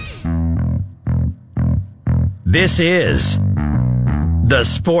This is the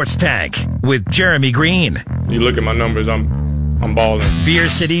Sports Tank with Jeremy Greene. You look at my numbers, I'm balling. Beer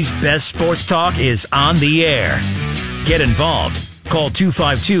City's best sports talk is on the air. Get involved. Call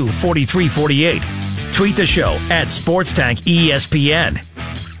 252-4348. Tweet the show at Sports Tank ESPN.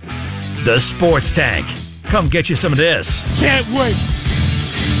 The Sports Tank. Come get you some of this. Can't wait.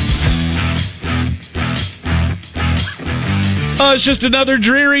 It's just another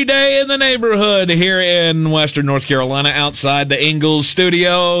dreary day in the neighborhood here in Western North Carolina outside the Ingalls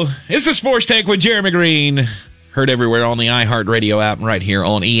studio. It's the Sports Tank with Jeremy Greene. Heard everywhere on the iHeartRadio app and right here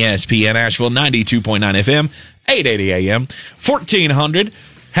on ESPN Asheville, 92.9 FM, 880 AM, 1400.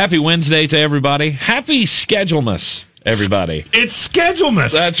 Happy Wednesday to everybody. Happy Schedulemas, everybody. It's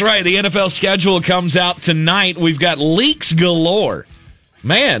Schedulemas. That's right. The NFL schedule comes out tonight. We've got leaks galore.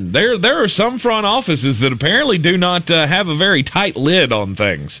 Man, there are some front offices that apparently do not have a very tight lid on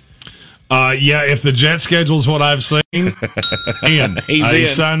things. Yeah, if the Jet schedule's what I've seen, Ian, He's in.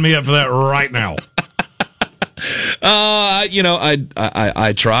 sign me up for that right now.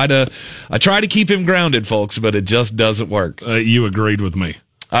 I try to keep him grounded, folks, but it just doesn't work. You agreed with me.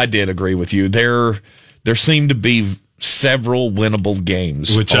 I did agree with you. There seem to be several winnable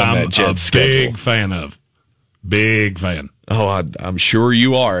games, which on I'm that Jet a schedule. big fan of. Big fan. Oh, I'm sure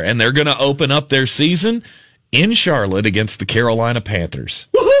you are. And they're going to open up their season in Charlotte against the Carolina Panthers.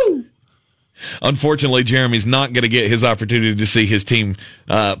 Woohoo! Unfortunately, Jeremy's not going to get his opportunity to see his team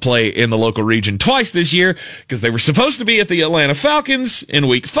play in the local region twice this year because they were supposed to be at the Atlanta Falcons in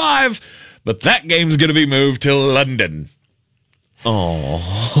Week 5, but that game's going to be moved to London.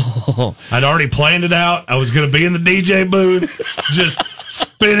 Oh, I'd already planned it out. I was going to be in the DJ booth, just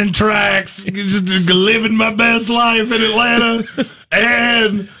spinning tracks, just living my best life in Atlanta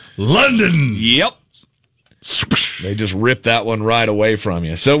and London. Yep. They just ripped that one right away from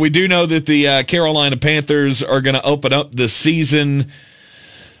you. So we do know that the Carolina Panthers are going to open up the season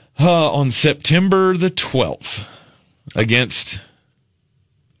on September the 12th against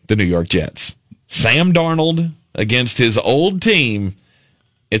the New York Jets. Sam Darnold against his old team.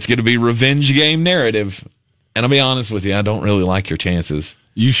 It's going to be revenge game narrative. And I'll be honest with you, I don't really like your chances.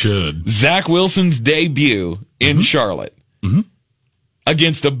 You should. Zach Wilson's debut in Charlotte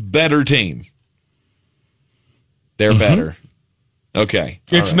against a better team. They're better. Okay.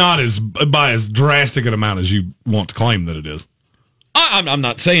 It's not by as drastic an amount as you want to claim that it is. I'm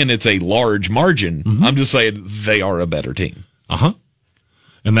not saying it's a large margin. I'm just saying they are a better team.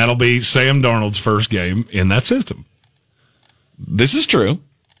 And that'll be Sam Darnold's first game in that system. This is true.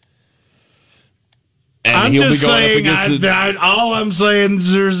 And I'm he'll just be going saying, up against all I'm saying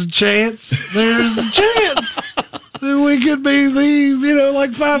is there's a chance. There's a chance that we could be the,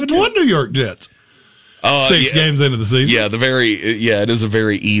 5-1 New York Jets. 6 games into the season. Yeah, it is a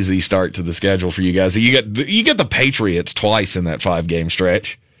very easy start to the schedule for you guys. You get the Patriots twice in that 5-game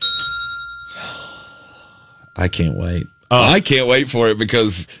stretch. I can't wait. I can't wait for it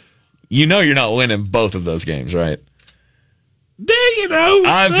because you're not winning both of those games, right?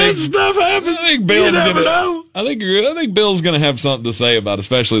 Stuff happens. I think Bill's you never know. I think Bill's going to have something to say about,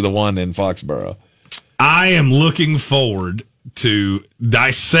 especially the one in Foxborough. I am looking forward to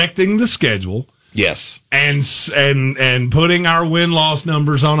dissecting the schedule. Yes, and putting our win-loss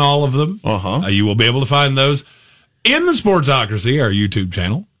numbers on all of them. You will be able to find those in the Sportsocracy, our YouTube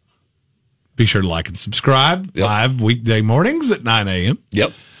channel. Be sure to like and subscribe. Live weekday mornings at 9 a.m.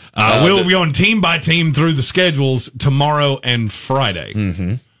 Yep. We'll be going team by team through the schedules tomorrow and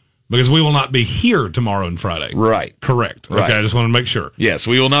Friday. Because we will not be here tomorrow and Friday. Right. Correct. Right. Okay, I just want to make sure. Yes,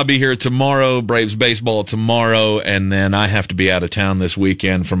 we will not be here tomorrow. Braves baseball tomorrow, and then I have to be out of town this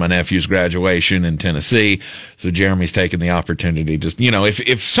weekend for my nephew's graduation in Tennessee. So Jeremy's taking the opportunity. Just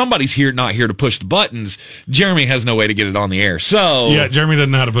if somebody's not here to push the buttons, Jeremy has no way to get it on the air. So yeah, Jeremy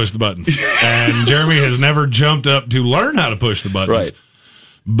doesn't know how to push the buttons, and Jeremy has never jumped up to learn how to push the buttons. Right.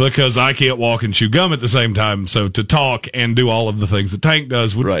 Because I can't walk and chew gum at the same time, so to talk and do all of the things that Tank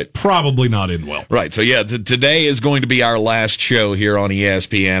does would probably not end well. Right, so yeah, today is going to be our last show here on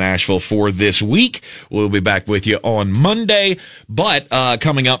ESPN Asheville for this week. We'll be back with you on Monday, but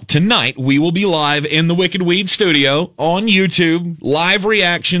coming up tonight, we will be live in the Wicked Weed studio on YouTube, live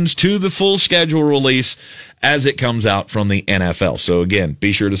reactions to the full schedule release as it comes out from the NFL. So again,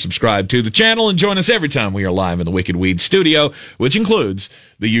 be sure to subscribe to the channel and join us every time we are live in the Wicked Weed studio, which includes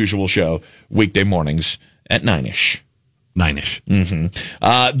the usual show weekday mornings at 9-ish. 9-ish.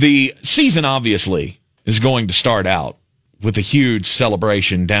 The season obviously is going to start out with a huge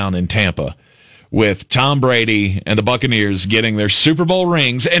celebration down in Tampa with Tom Brady and the Buccaneers getting their Super Bowl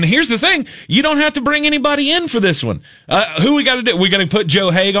rings. And here's the thing. You don't have to bring anybody in for this one. Who we got to do? We got to put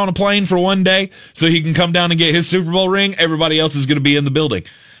Joe Haig on a plane for one day so he can come down and get his Super Bowl ring. Everybody else is going to be in the building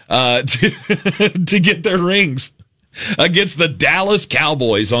to get their rings against the Dallas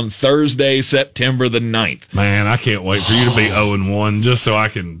Cowboys on Thursday, September the 9th. Man, I can't wait for you to be 0-1 just so I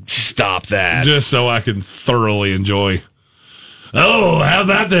can... Stop that. Just so I can thoroughly enjoy... Oh, how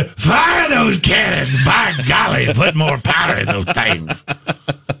about the fire those cannons? By golly, put more powder in those things.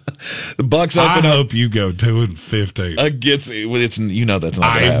 The Bucks open I hope you go 2-15 against. It's that's not.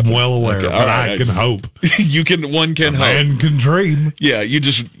 I am well aware, okay, but I can hope. You can. One can hope. Man can dream. Yeah, you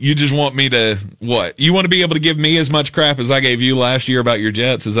just want me to what? You want to be able to give me as much crap as I gave you last year about your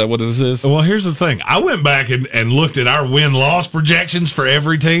Jets? Is that what this is? Well, here's the thing. I went back and looked at our win-loss projections for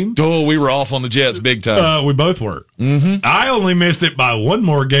every team. Oh, we were off on the Jets big time. We both were. Mm-hmm. I only missed it by one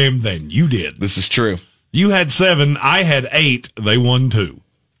more game than you did. This is true. You had 7. I had 8. They won 2.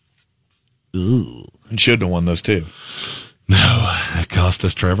 Ooh. And shouldn't have won those 2. No, it cost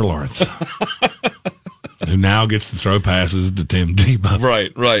us Trevor Lawrence, who now gets to throw passes to Tim Tebow.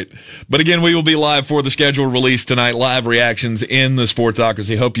 Right. But again, we will be live for the schedule release tonight. Live reactions in the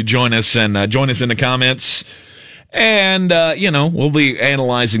Sportsocracy. Hope you join us and join us in the comments. And, we'll be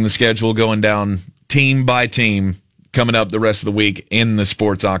analyzing the schedule, going down team by team, coming up the rest of the week in the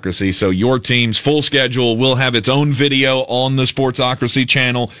Sportsocracy. So your team's full schedule will have its own video on the Sportsocracy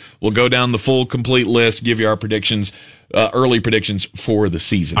channel. We'll go down the full complete list, give you our predictions, early predictions for the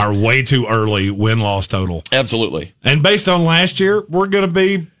season. Our way too early win-loss total. Absolutely. And based on last year, we're going to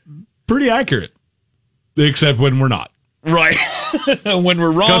be pretty accurate, except when we're not. Right. When we're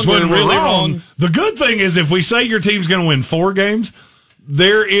wrong, because when we're really wrong. The good thing is if we say your team's going to win 4 games,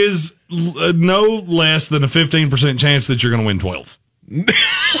 there is no less than a 15% chance that you're going to win 12.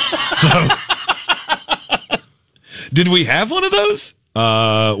 So, did we have one of those?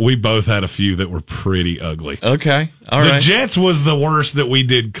 We both had a few that were pretty ugly. Okay, all right. The Jets was the worst that we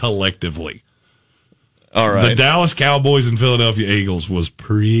did collectively. All right. The Dallas Cowboys and Philadelphia Eagles was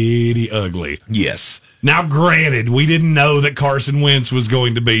pretty ugly. Yes. Now, granted, we didn't know that Carson Wentz was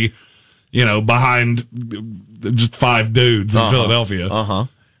going to be, behind just 5 dudes in Philadelphia.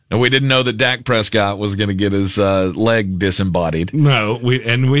 And we didn't know that Dak Prescott was going to get his leg disembodied. No, we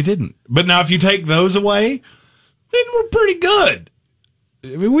didn't. But now if you take those away, then we're pretty good. I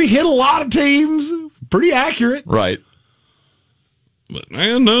mean, we hit a lot of teams, pretty accurate. Right. But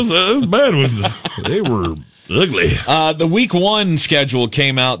man, those bad ones, they were ugly. The week 1 schedule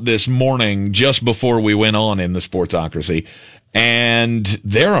came out this morning just before we went on in the Sportsocracy. And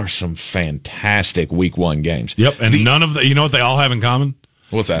there are some fantastic week 1 games. Yep, and none of you know what they all have in common?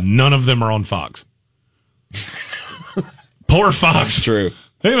 What's that? None of them are on Fox. Poor Fox. That's true.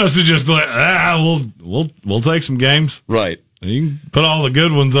 They must have just we'll take some games. Right. You can put all the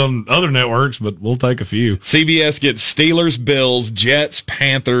good ones on other networks, but we'll take a few. CBS gets Steelers, Bills, Jets,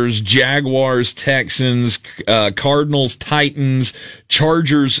 Panthers, Jaguars, Texans, Cardinals, Titans,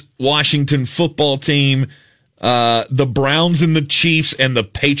 Chargers, Washington football team, the Browns and the Chiefs, and the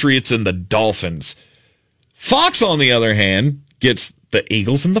Patriots and the Dolphins. Fox, on the other hand, gets the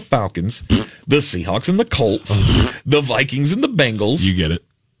Eagles and the Falcons, the Seahawks and the Colts, the Vikings and the Bengals. You get it.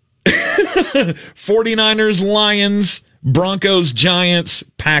 49ers, Lions, Broncos, Giants,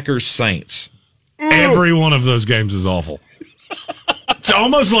 Packers, Saints. Every one of those games is awful. It's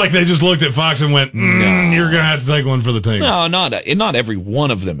almost like they just looked at Fox and went, you're going to have to take one for the team. No, not every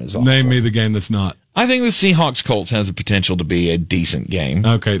one of them is awful. Name me the game that's not. I think the Seahawks-Colts has the potential to be a decent game.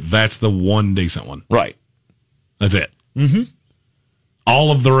 Okay, that's the one decent one. Right. That's it. Mm-hmm.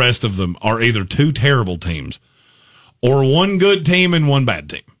 All of the rest of them are either 2 terrible teams or 1 good team and 1 bad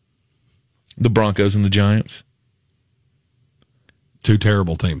team. The Broncos and the Giants. 2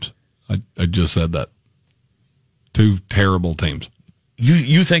 terrible teams. I just said that. 2 terrible teams.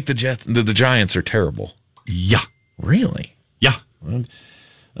 You think the Giants are terrible? Yeah. Really? Yeah.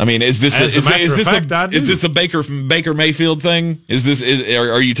 I mean, is this a Baker Mayfield thing?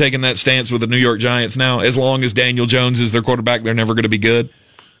 Are you taking that stance with the New York Giants now? As long as Daniel Jones is their quarterback, they're never going to be good?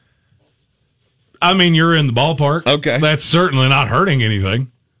 I mean, you're in the ballpark. Okay. That's certainly not hurting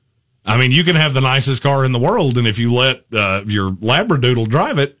anything. I mean, you can have the nicest car in the world, and if you let your Labradoodle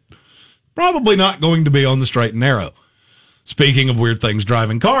drive it, probably not going to be on the straight and narrow. Speaking of weird things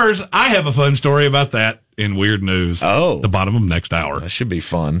driving cars, I have a fun story about that in Weird News. Oh. The bottom of next hour. That should be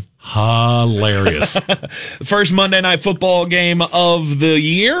fun. Hilarious. The first Monday Night Football game of the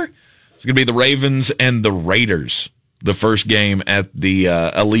year. It's going to be the Ravens and the Raiders. The first game at the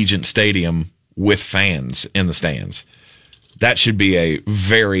Allegiant Stadium with fans in the stands. That should be a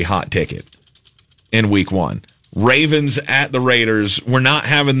very hot ticket. in week 1. Ravens at the Raiders. We're not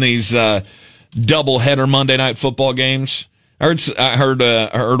having these double-header Monday Night Football games. I heard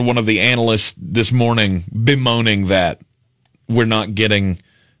one of the analysts this morning bemoaning that we're not getting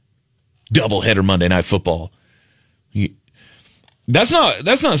double-header Monday Night Football. That's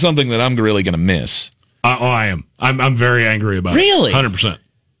not something that I'm really going to miss. I am. I'm very angry about it. Really? 100%.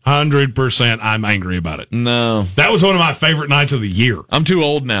 100% I'm angry about it. No. That was one of my favorite nights of the year. I'm too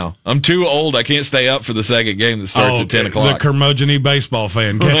old now. I'm too old. I can't stay up for the second game that starts at 10 o'clock. The curmudgeon-y baseball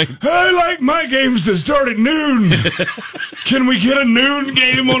fan. Right. I like my games to start at noon. Can we get a noon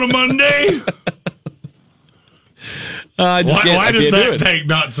game on a Monday? Why does that take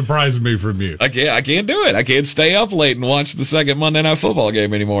not surprising me from you? I can't do it. I can't stay up late and watch the second Monday Night Football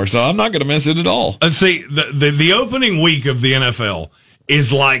game anymore, so I'm not going to miss it at all. See, the opening week of the NFL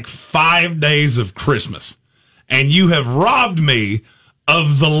is like 5 days of Christmas, and you have robbed me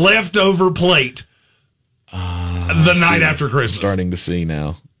of the leftover plate the night after Christmas. I'm starting to see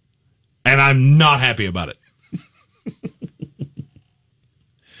now. And I'm not happy about it.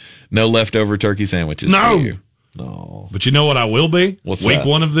 No leftover turkey sandwiches for you. No. But you know what I will be? What's Week that?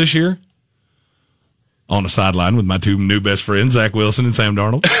 1 of this year? On the sideline with my 2 new best friends, Zach Wilson and Sam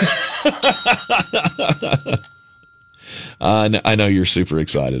Darnold. I know you're super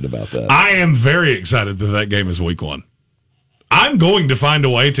excited about that. I am very excited that game is Week 1. I'm going to find a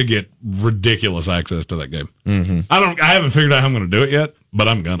way to get ridiculous access to that game. Mm-hmm. I haven't figured out how I'm going to do it yet, but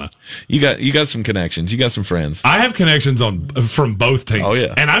I'm gonna. You got some connections. You got some friends. I have connections from both teams. Oh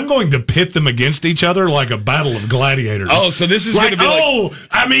yeah, and I'm going to pit them against each other like a battle of gladiators. Oh, so this is going to be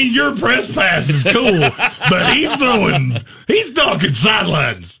I mean, your press pass is cool, but he's talking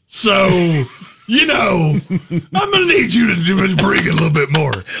sidelines. So. I'm going to need you to bring it a little bit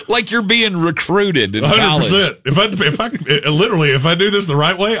more. Like you're being recruited in 100%. college. If I do this the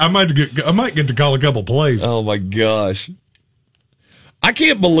right way, I might get to call a couple plays. Oh my gosh. I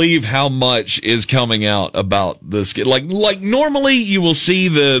can't believe how much is coming out about this. Like normally you will see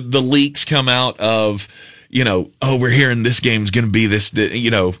the leaks come out of, we're hearing this game's going to be this,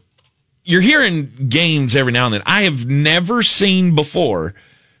 you're hearing games every now and then. I have never seen before.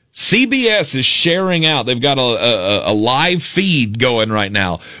 CBS is sharing out. They've got a live feed going right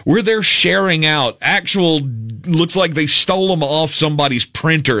now where they're sharing out looks like they stole them off somebody's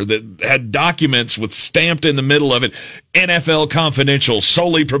printer that had documents with stamped in the middle of it, NFL confidential,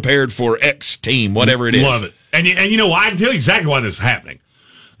 solely prepared for X team, whatever it is. Love it. And you know why? I can tell you exactly why this is happening.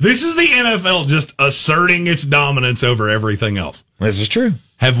 This is the NFL just asserting its dominance over everything else. This is true.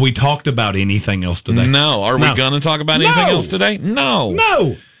 Have we talked about anything else today? No. Are we going to talk about anything else today? No.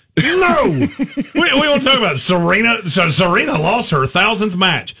 No. We won't talk about Serena. So Serena lost her 1,000th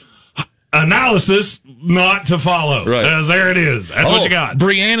match. Analysis not to follow. Right. There it is. That's what you got.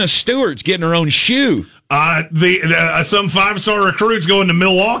 Brianna Stewart's getting her own shoe. Some 5-star recruits going to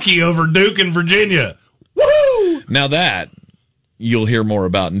Milwaukee over Duke and Virginia. Woo! Now that you'll hear more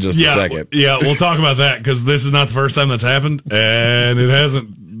about in just a second. Yeah, we'll talk about that because this is not the first time that's happened, and it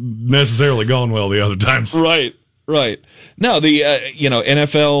hasn't necessarily gone well the other times. Right. No, the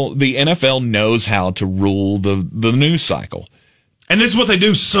NFL knows how to rule the news cycle. And this is what they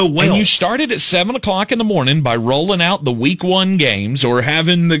do so well. And you started at 7 o'clock in the morning by rolling out the week 1 games or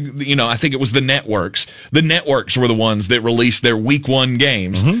having I think it was the networks. The networks were the ones that released their week 1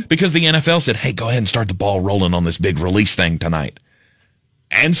 games because the NFL said, hey, go ahead and start the ball rolling on this big release thing tonight.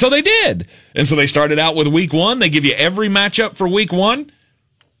 And so they did. And so they started out with week 1. They give you every matchup for week 1.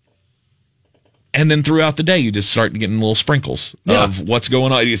 And then throughout the day, you just start getting little sprinkles of what's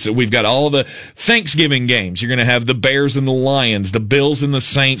going on. So we've got all the Thanksgiving games. You're going to have the Bears and the Lions, the Bills and the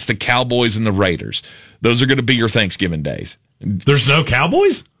Saints, the Cowboys and the Raiders. Those are going to be your Thanksgiving days. There's no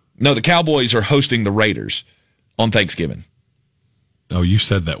Cowboys? No, the Cowboys are hosting the Raiders on Thanksgiving. Oh, you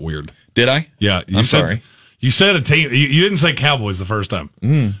said that weird. Did I? Yeah. I'm sorry. You said a team. You didn't say Cowboys the first time.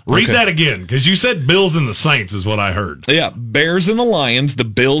 Read that again, because you said Bills and the Saints is what I heard. Yeah, Bears and the Lions, the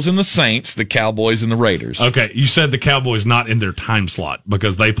Bills and the Saints, the Cowboys and the Raiders. Okay, you said the Cowboys not in their time slot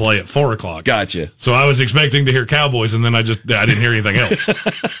because they play at 4 o'clock. Gotcha. So I was expecting to hear Cowboys, and then I didn't hear anything else.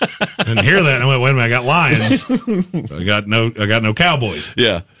 I didn't hear that. And I went, wait a minute, I got Lions. I got no Cowboys.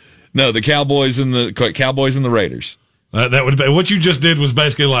 Yeah, no, the Cowboys and the Raiders. That would be what you just did was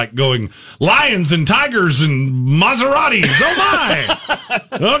basically like going lions and tigers and Maseratis. Oh my!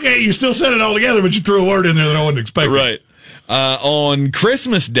 Okay, you still said it all together, but you threw a word in there that I wasn't expecting. Right. On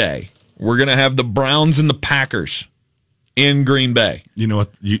Christmas Day, we're gonna have the Browns and the Packers in Green Bay. You know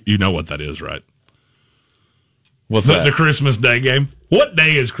what? You know what that is, right? What's that? The Christmas Day game. What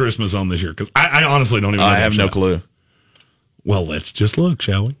day is Christmas on this year? Because I honestly don't even know. I have no clue. Well, let's just look,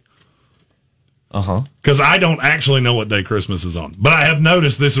 shall we? Because I don't actually know what day Christmas is on. But I have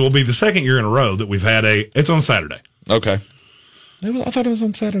noticed this will be the second year in a row that we've had it's on Saturday. Okay. I thought it was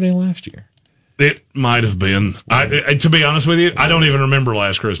on Saturday last year. It might have been. To be honest with you, I don't even remember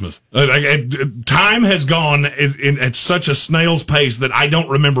last Christmas. Time has gone at such a snail's pace that I don't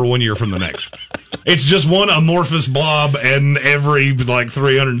remember one year from the next. It's just one amorphous blob, and every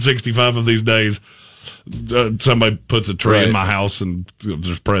 365 of these days, somebody puts a tree in my house and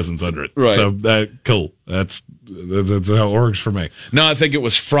there's presents under it. Right. So cool. That's how it works for me. No, I think it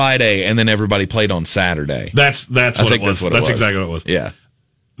was Friday, and then everybody played on Saturday. That's what it was. That's exactly what it was. Yeah.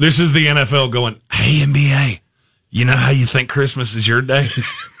 This is the NFL going, hey, NBA, you know how you think Christmas is your day?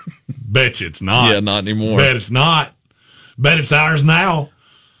 Bet you it's not. Yeah, not anymore. Bet it's not. Bet it's ours now.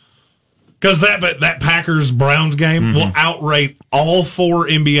 Because that Packers-Browns game will outrate all 4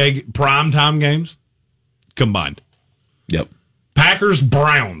 NBA primetime games combined. Yep.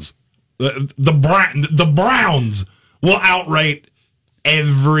 Packers-Browns. The Browns will outrate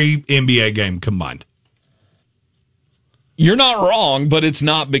every NBA game combined. You're not wrong, but it's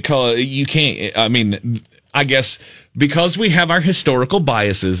not because you can't. I mean, I guess because we have our historical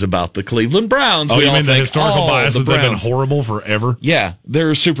biases about the Cleveland Browns. Oh, we you all mean the think, historical bias the that they've been Browns. horrible forever? Yeah,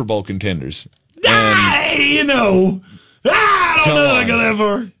 they're Super Bowl contenders. I don't know that I go that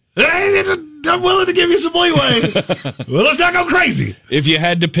far. I'm willing to give you some leeway. Well, let's not go crazy. If you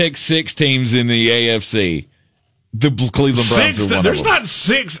had to pick 6 teams in the AFC, the Cleveland Browns are one of them. There's not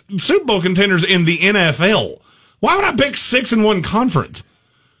 6 Super Bowl contenders in the NFL. Why would I pick 6 in one conference?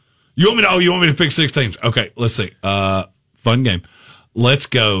 You want me to pick 6 teams? Okay, let's see. Fun game. Let's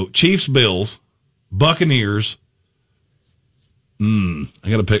go Chiefs, Bills, Buccaneers. I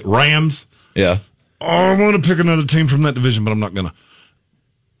got to pick Rams. Yeah. Oh, I want to pick another team from that division, but I'm not going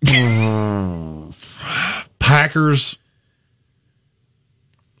to. Packers.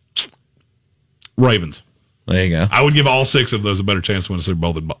 Ravens. There you go. I would give all 6 of those a better chance to win a Super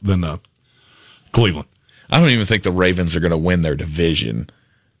Bowl than Cleveland. I don't even think the Ravens are going to win their division.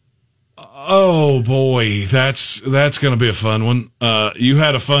 Oh boy, that's going to be a fun one. You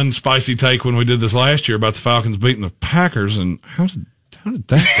had a fun, spicy take when we did this last year about the Falcons beating the Packers, and how did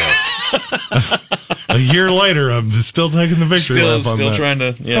that go? A year later, I'm still taking the victory lap on still that. trying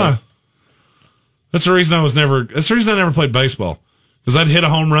to. Yeah, that's the reason That's the reason I never played baseball, because I'd hit a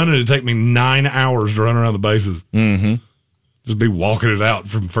home run and it'd take me 9 hours to run around the bases. Mm-hmm. Just be walking it out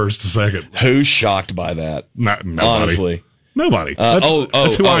from first to second. Who's shocked by that? Nobody. Honestly. Nobody. That's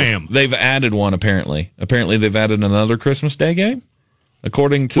who I am. They've added one, apparently. Apparently, they've added another Christmas Day game,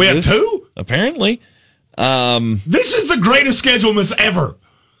 according to this. We have 2? Apparently. This is the greatest schedule miss ever.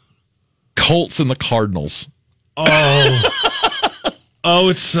 Colts and the Cardinals. Oh,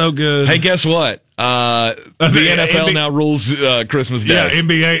 it's so good. Hey, guess what? The NFL now rules Christmas Day. Yeah,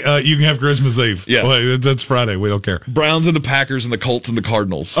 NBA, you can have Christmas Eve. Yeah. Well, that's Friday. We don't care. Browns and the Packers and the Colts and the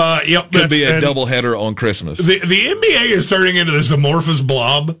Cardinals. Yep. Could be a doubleheader on Christmas. The NBA is turning into this amorphous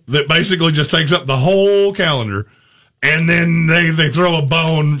blob that basically just takes up the whole calendar, and then they throw a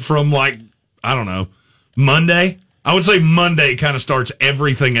bone from, I don't know, Monday. I would say Monday kind of starts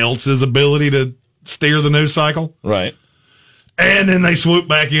everything else's ability to steer the news cycle. Right. And then they swoop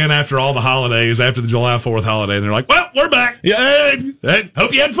back in after all the holidays, after the July 4th holiday, and they're like, well, we're back. Yeah.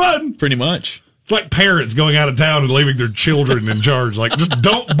 Hope you had fun. Pretty much. It's like parents going out of town and leaving their children in charge. Just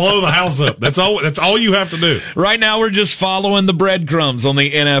don't blow the house up. That's all you have to do. Right now, we're just following the breadcrumbs on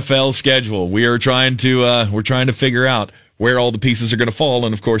the NFL schedule. We are trying to figure out where all the pieces are going to fall,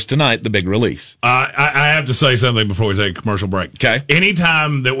 and of course, tonight, the big release. I have to say something before we take a commercial break. Okay.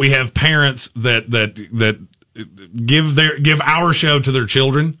 Anytime that we have parents that give our show to their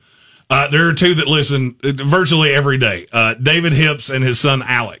children, there are 2 that listen virtually every day. David Hips and his son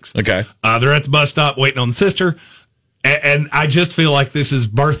Alex. Okay. They're at the bus stop waiting on the sister, and I just feel like this is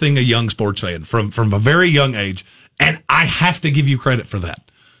birthing a young sports fan from a very young age, and I have to give you credit for that.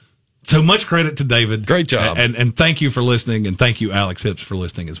 So much credit to David. Great job. And thank you for listening, and thank you, Alex Hips, for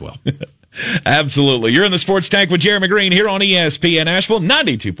listening as well. Absolutely. You're in the Sports Tank with Jeremy Greene here on ESPN Asheville,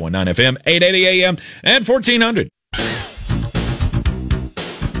 92.9 FM, 880 AM, and 1400.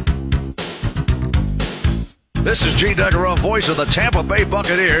 This is G. Duggarove, voice of the Tampa Bay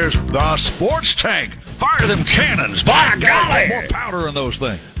Buccaneers, the Sports Tank. Fire them cannons. By golly! More powder in those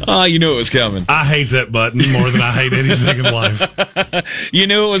things. You knew it was coming. I hate that button more than I hate anything in life. You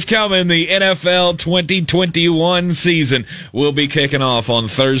knew it was coming. The NFL 2021 season will be kicking off on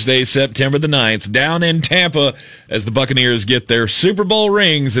Thursday, September the 9th, down in Tampa, as the Buccaneers get their Super Bowl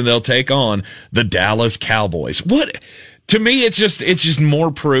rings, and they'll take on the Dallas Cowboys. What? To me, it's just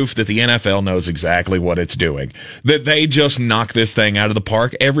more proof that the NFL knows exactly what it's doing. That they just knock this thing out of the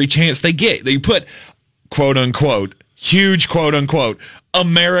park every chance they get. They put, quote unquote, huge quote unquote,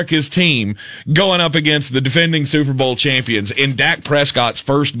 America's team going up against the defending Super Bowl champions in Dak Prescott's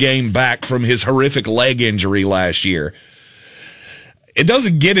first game back from his horrific leg injury last year. It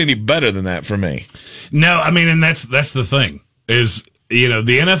doesn't get any better than that for me. No, I mean, and that's the thing is, the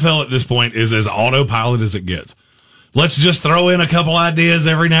NFL at this point is as autopilot as it gets. Let's just throw in a couple ideas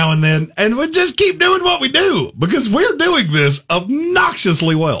every now and then, and we'll just keep doing what we do because we're doing this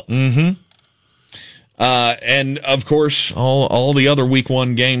obnoxiously well. Mm-hmm. And of course, all the other week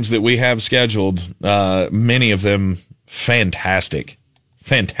 1 games that we have scheduled, many of them fantastic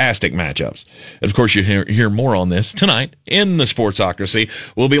matchups. And of course, you hear more on this tonight in the Sportsocracy.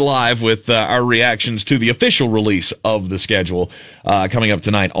 We'll be live with our reactions to the official release of the schedule coming up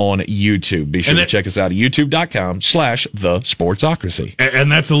tonight on YouTube. Be sure to check us out at youtube.com/thesportsocracy. And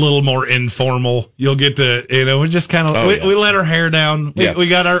that's a little more informal. You'll get to, we just kind of, we let our hair down. We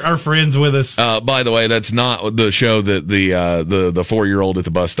got our friends with us. By the way, that's not the show that the 4-year-old at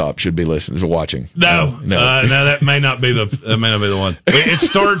the bus stop should be watching. No, that may not be the one. It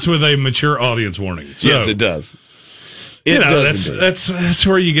starts with a mature audience warning. So, yes, it does. That's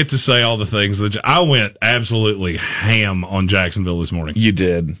where you get to say all the things that I went absolutely ham on Jacksonville this morning. You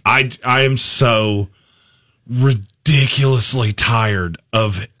did. I am so ridiculously tired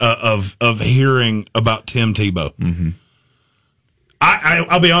of hearing about Tim Tebow. Mm-hmm.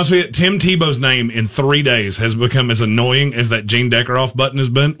 I'll be honest with you. Tim Tebow's name in 3 days has become as annoying as that Gene Deckeroff button has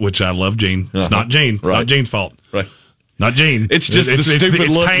been. Which I love, Gene. It's not Gene. It's not Gene's fault. Right. Not Gene. It's just the stupid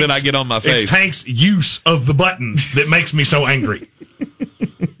look that I get on my face. It's Tank's use of the button that makes me so angry.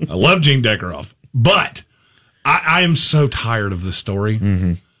 I love Gene Deckeroff, but I am so tired of this story.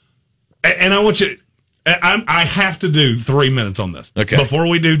 Mm-hmm. And I want you. I have to do 3 minutes on this. Okay. Before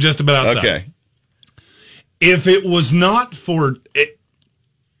we do just about outside. Okay. If it was not for it,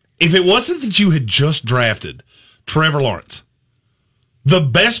 if it wasn't that you had just drafted Trevor Lawrence, the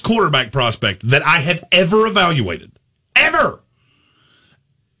best quarterback prospect that I have ever evaluated. Ever.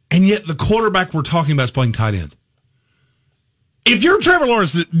 And yet the quarterback we're talking about is playing tight end. If you're Trevor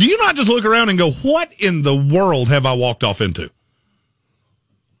Lawrence, do you not just look around and go, what in the world have I walked off into?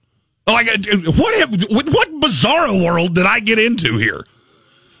 Like, what bizarro world did I get into here?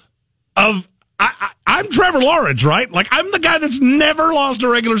 I'm Trevor Lawrence, right? Like, I'm the guy that's never lost a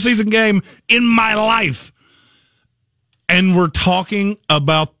regular season game in my life. And we're talking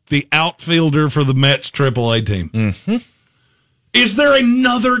about the outfielder for the Mets AAA team. Mm-hmm. Is there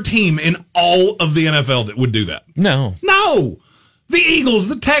another team in all of the NFL that would do that? No. No. The Eagles,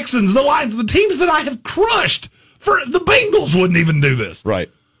 the Texans, the Lions, the teams that I have crushed. The Bengals wouldn't even do this.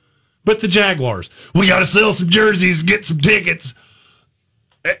 Right. But the Jaguars, we got to sell some jerseys, get some tickets.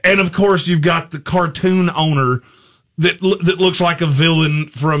 And, of course, you've got the cartoon owner that looks like a villain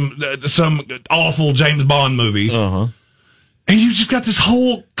from some awful James Bond movie. Uh-huh. And you just got this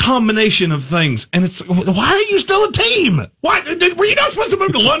whole combination of things. And it's, why are you still a team? Why were you not supposed to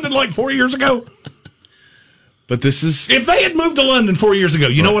move to London like 4 years ago? But this is... If they had moved to London 4 years ago,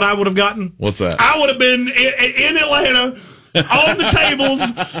 you know what I would have gotten? What's that? I would have been in Atlanta, on the tables,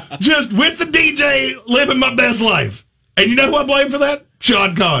 just with the DJ, living my best life. And you know who I blame for that?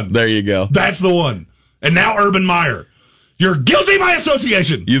 Sean Conn. There you go. That's the one. And now Urban Meyer. You're guilty by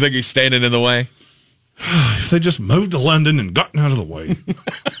association. You think he's standing in the way? If they just moved to London and gotten out of the way.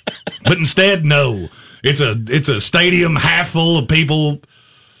 But instead, no. It's a stadium half full of people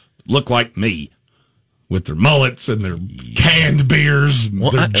look like me with their mullets and their canned beers, and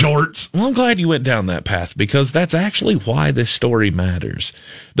their jorts. Well, I'm glad you went down that path because that's actually why this story matters.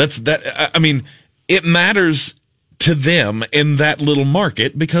 I mean, it matters to them in that little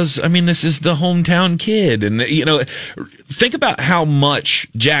market because, I mean, this is the hometown kid. And, think about how much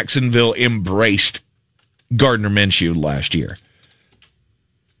Jacksonville embraced Gardner Minshew last year,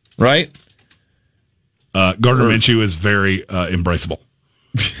 right? Gardner Minshew is very embraceable.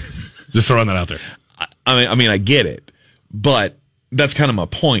 Just throwing that out there. I mean, I get it, but that's kind of my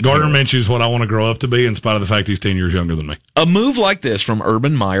point. Gardner Minshew is what I want to grow up to be, in spite of the fact he's 10 years younger than me. A move like this from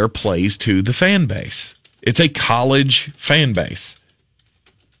Urban Meyer plays to the fan base. It's a college fan base.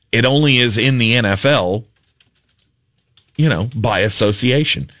 It only is in the NFL, by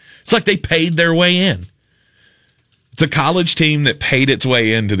association. It's like they paid their way in. It's a college team that paid its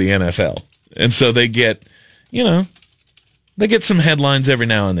way into the NFL. And so they get, they get some headlines every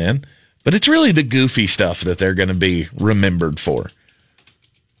now and then, but it's really the goofy stuff that they're going to be remembered for.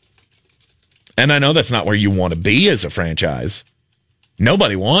 And I know that's not where you want to be as a franchise.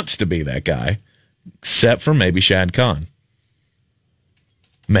 Nobody wants to be that guy, except for maybe Shad Khan.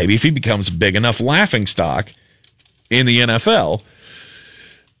 maybe if he becomes a big enough laughingstock in the NFL,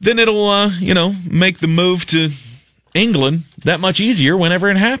 then it'll, make the move to England that much easier whenever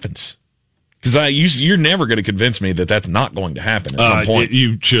it happens. Because you're never going to convince me that that's not going to happen at some point.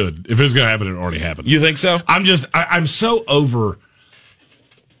 You should. If it's going to happen, it already happened. You think so? I'm so over.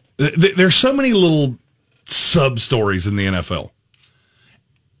 There's so many little sub-stories in the NFL.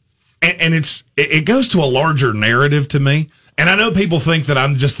 And it goes to a larger narrative to me. And I know people think that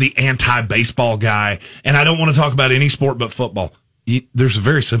I'm just the anti-baseball guy, and I don't want to talk about any sport but football. There's a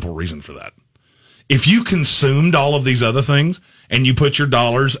very simple reason for that. If you consumed all of these other things and you put your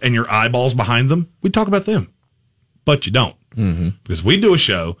dollars and your eyeballs behind them, we'd talk about them. But you don't. Mm-hmm. Because we do a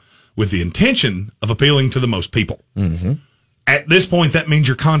show with the intention of appealing to the most people. Mm-hmm. At this point, that means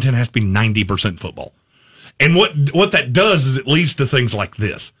your content has to be 90% football. And what that does is it leads to things like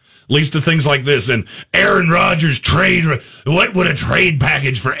this. And Aaron Rodgers trade. What would a trade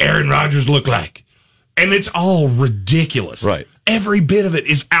package for Aaron Rodgers look like? And it's all ridiculous. Right. Every bit of it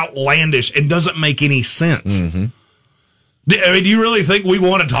is outlandish and doesn't make any sense. Mm-hmm. I mean, do you really think we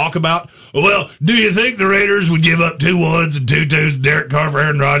want to talk about, well, do you think the Raiders would give up 2 1s and 2 2s to Derek Carr for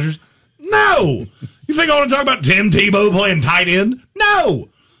Aaron Rodgers? No. You think I want to talk about Tim Tebow playing tight end? No.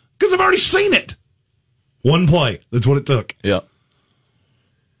 Because I've already seen it. One play. That's what it took. Yeah.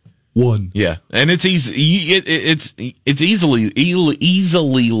 One. Yeah. And it's easy. It's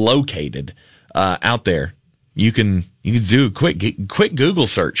easily located out there. You can do a quick Google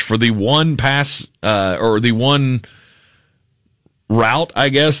search for the one pass or the one route, I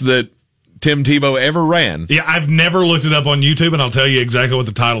guess, that Tim Tebow ever ran. Yeah, I've never looked it up on YouTube, and I'll tell you exactly what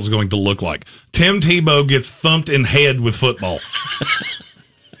the title is going to look like. Tim Tebow gets thumped in head with football.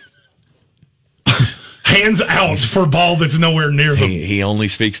 Hands out for ball that's nowhere near them. He only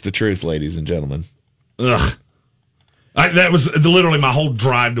speaks the truth, ladies and gentlemen. Ugh. That was literally my whole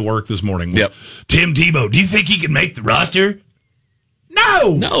drive to work this morning. Was, Tim Tebow, do you think he can make the roster?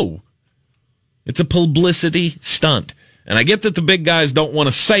 No. It's a publicity stunt. And I get that the big guys don't want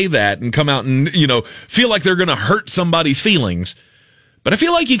to say that and come out and, feel like they're going to hurt somebody's feelings. But I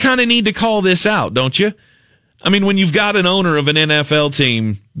feel like you kind of need to call this out, don't you? I mean, when you've got an owner of an NFL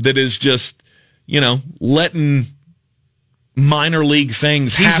team that is just, letting minor league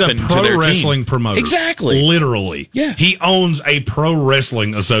things happen to their team. He's a pro wrestling promoter. Exactly. Literally. Yeah. He owns a pro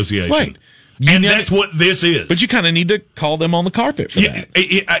wrestling association. Right. And that's what this is. But you kind of need to call them on the carpet for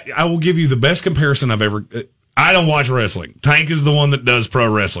that. I will give you the best comparison I've ever... I don't watch wrestling. Tank is the one that does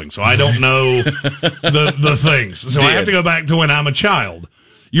pro wrestling, so I don't know the things. So I have to go back to when I'm a child.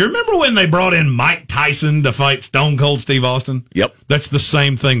 You remember when they brought in Mike Tyson to fight Stone Cold Steve Austin? Yep. That's the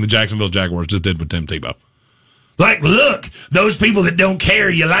same thing the Jacksonville Jaguars just did with Tim Tebow. Like, look, those people that don't care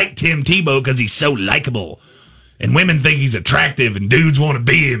you like Tim Tebow because he's so likable. And women think he's attractive and dudes want to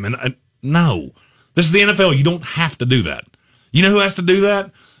be him. And no. This is the NFL. You don't have to do that. You know who has to do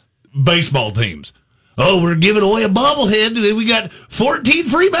that? Baseball teams. Oh, we're giving away a bobblehead. We got 14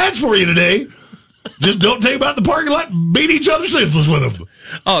 free bats for you today. Just don't take them out in the parking lot and beat each other senseless with them.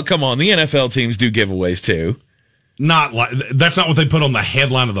 Oh, come on. The NFL teams do giveaways, too. That's not what they put on the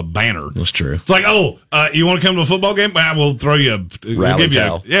headline of the banner. That's true. It's like, you want to come to a football game? We'll throw you we'll give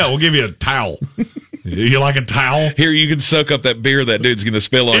towel. We'll give you a towel. You like a towel? Here, you can soak up that beer that dude's going to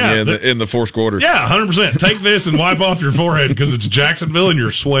spill on you in the fourth quarter. Yeah, 100%. Take this and wipe off your forehead because it's Jacksonville and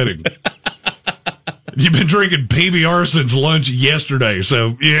you're sweating. You've been drinking PBR since lunch yesterday,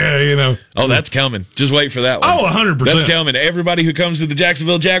 so yeah, Oh, that's coming. Just wait for that one. Oh, 100%. That's coming. Everybody who comes to the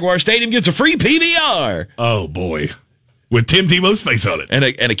Jacksonville Jaguar Stadium gets a free PBR. Oh boy, with Tim Tebow's face on it, and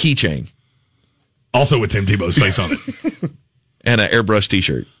a keychain, also with Tim Tebow's face on it, and an airbrush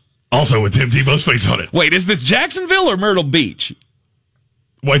T-shirt, also with Tim Tebow's face on it. Wait, is this Jacksonville or Myrtle Beach?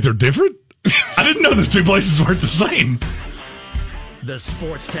 Wait, they're different? I didn't know those two places weren't the same. The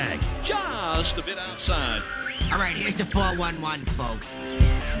Sports Tank. Just a bit outside. All right, here's the 411, folks.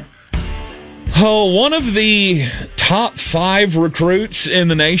 Oh, one of the top 5 recruits in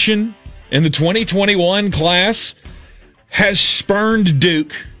the nation in the 2021 class has spurned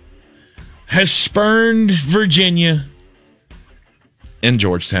Duke, has spurned Virginia, and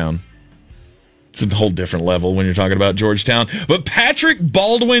Georgetown. It's a whole different level when you're talking about Georgetown. But Patrick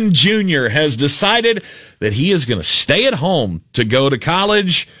Baldwin Jr. has decided that he is going to stay at home to go to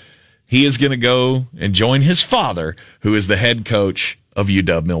college. He is going to go and join his father, who is the head coach of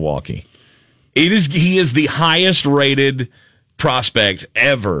UW Milwaukee. He is the highest rated prospect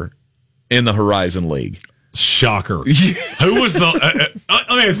ever in the Horizon League. Shocker. Who was the... let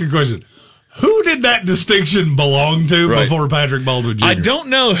me ask you a question. Who did that distinction belong to before Patrick Baldwin Jr.? I don't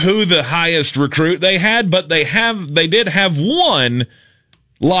know who the highest recruit they had, but they did have one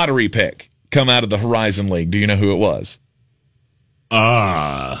lottery pick come out of the Horizon League. Do you know who it was?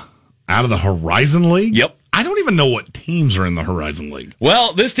 Out of the Horizon League? Yep. I don't even know what teams are in the Horizon League.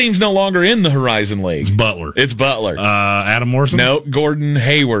 Well, this team's no longer in the Horizon League. It's Butler. Adam Morrison? No, Gordon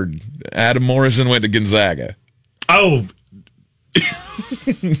Hayward. Adam Morrison went to Gonzaga. Oh.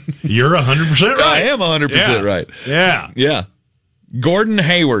 You're 100% right. I am 100% right. Yeah. Yeah. Gordon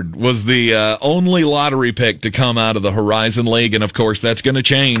Hayward was the only lottery pick to come out of the Horizon League, and of course that's going to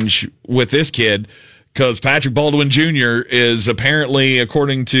change with this kid because Patrick Baldwin Jr. is apparently,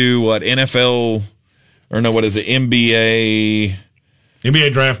 according to NBA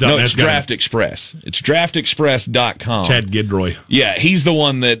Draft. No, it's Draft Express. It's draftexpress.com. Chad Gidroy. Yeah, he's the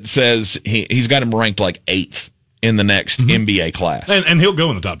one that says he's got him ranked like 8th in the next NBA class. And he'll go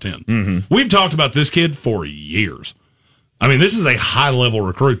in the top 10. Mm-hmm. We've talked about this kid for years. I mean, this is a high-level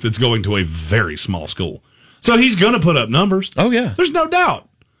recruit that's going to a very small school. So he's going to put up numbers. Oh, yeah. There's no doubt.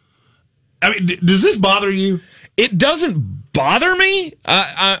 I mean, does this bother you? It doesn't bother me.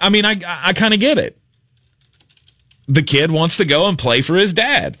 I mean, I kind of get it. The kid wants to go and play for his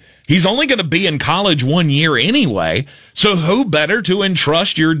dad. He's only going to be in college 1 year anyway, so who better to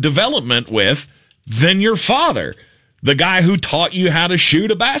entrust your development with than your father, the guy who taught you how to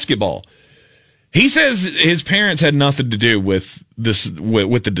shoot a basketball? He says his parents had nothing to do with this,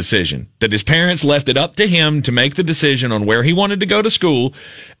 with the decision, that his parents left it up to him to make the decision on where he wanted to go to school,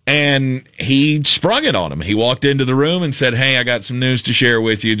 and he sprung it on him. He walked into the room and said, "Hey, I got some news to share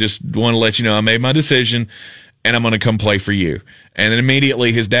with you. Just want to let you know I made my decision, and I'm going to come play for you." And then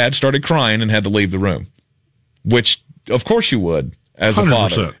immediately his dad started crying and had to leave the room, which, of course, you would as a 100%.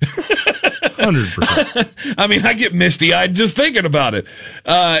 father. 100%. I mean, I get misty-eyed just thinking about it.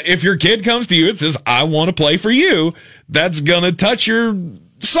 If your kid comes to you and says, "I want to play for you," that's going to touch your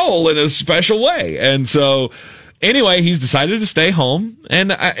soul in a special way. And so, anyway, he's decided to stay home.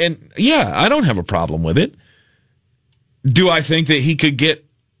 And I don't have a problem with it. Do I think that he could get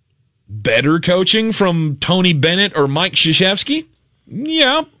better coaching from Tony Bennett or Mike Krzyzewski?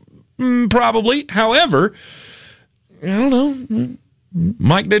 Yeah, probably. However, I don't know.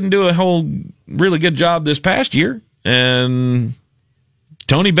 Mike didn't do a whole really good job this past year, and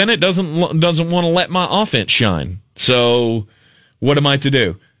Tony Bennett doesn't want to let my offense shine. So what am I to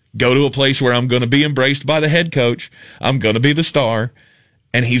do? Go to a place where I'm going to be embraced by the head coach, I'm going to be the star,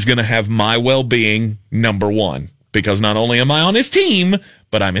 and he's going to have my well-being number one, because not only am I on his team,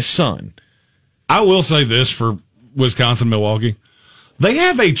 but I'm his son. I will say this for Wisconsin-Milwaukee. They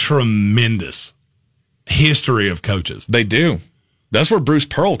have a tremendous history of coaches. They do. That's where Bruce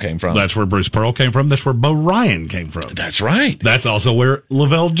Pearl came from. That's where Bruce Pearl came from. That's where Bo Ryan came from. That's right. That's also where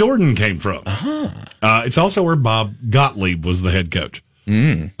Lavelle Jordan came from. It's also where Bob Gottlieb was the head coach.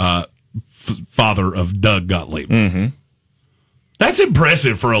 Father of Doug Gottlieb. Mm-hmm. That's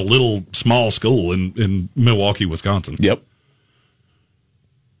impressive for a little small school in Milwaukee, Wisconsin. Yep.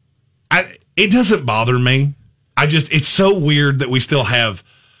 It doesn't bother me. It's so weird that we still have...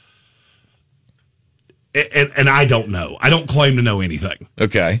 And I don't know. I don't claim to know anything.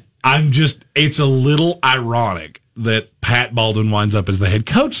 Okay. It's a little ironic that Pat Baldwin winds up as the head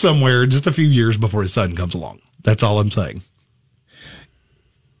coach somewhere just a few years before his son comes along. That's all I'm saying.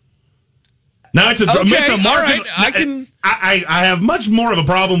 Now, it's a market. Right. I have much more of a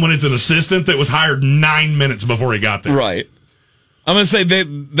problem when it's an assistant that was hired 9 minutes before he got there. Right. I'm going to say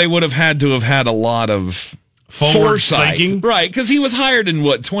they would have had to have had a lot of foresight. Thinking. Right, because he was hired in,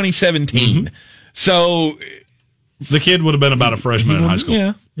 2017. Mm-hmm. So the kid would have been about a freshman in high school.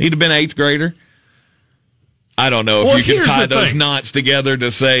 Yeah, he'd have been 8th grader. I don't know if you can tie those knots together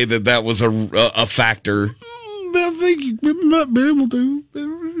to say that was a factor. I think you might be able to.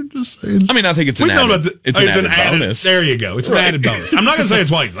 Just saying. I mean, I think it's an added bonus. There you go. It's an added bonus. I'm not going to say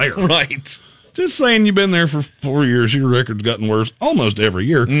it's why he's there. Right. Just saying you've been there for 4 years. Your record's gotten worse almost every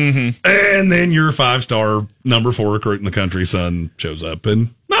year. Mm-hmm. And then your 5-star number 4 recruit in the country son shows up.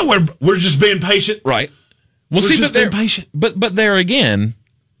 And no, we're just being patient. Right. Well, we're just being patient. But there again,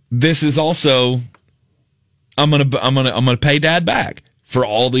 this is also I'm gonna pay Dad back for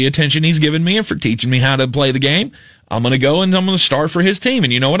all the attention he's given me and for teaching me how to play the game. I'm going to go and I'm going to start for his team.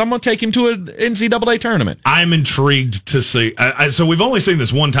 And you know what? I'm going to take him to an NCAA tournament. I'm intrigued to see. So we've only seen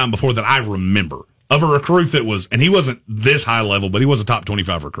this one time before that I remember of a recruit that was, and he wasn't this high level, but he was a top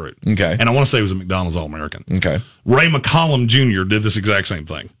 25 recruit. Okay. And I want to say he was a McDonald's All-American. Okay. Ray McCollum Jr. did this exact same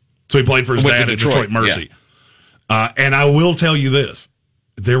thing. So he played for his dad at Detroit Mercy. Yeah. And I will tell you this.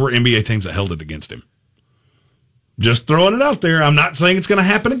 There were NBA teams that held it against him. Just throwing it out there. I'm not saying it's going to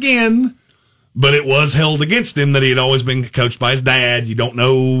happen again. But it was held against him that he had always been coached by his dad. You don't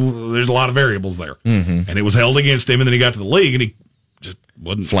know. There's a lot of variables there. Mm-hmm. And it was held against him, and then he got to the league, and he just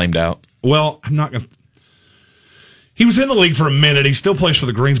wasn't flamed out. Well, I'm not going to. He was in the league for a minute. He still plays for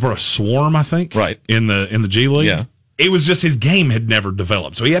the Greensboro Swarm, I think. Right. In the G League. Yeah. It was just his game had never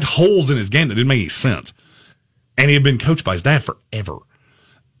developed. So he had holes in his game that didn't make any sense. And he had been coached by his dad forever.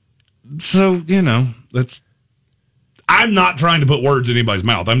 So, I'm not trying to put words in anybody's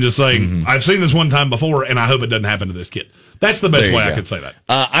mouth. I'm just saying, I've seen this one time before, and I hope it doesn't happen to this kid. That's the best way I could say that.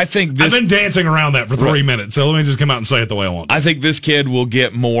 I think I've been dancing around that for 3 minutes, so let me just come out and say it the way I want. I think this kid will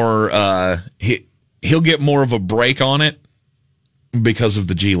get more, he'll get more of a break on it because of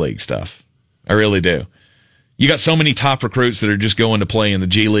the G League stuff. I really do. You got so many top recruits that are just going to play in the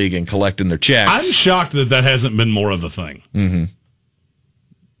G League and collecting their checks. I'm shocked that hasn't been more of a thing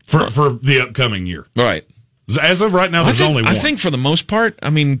for the upcoming year. Right. As of right now, there's only one. I think for the most part,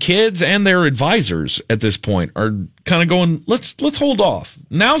 kids and their advisors at this point are kind of going, let's hold off.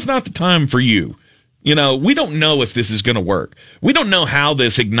 Now's not the time for you. We don't know if this is going to work. We don't know how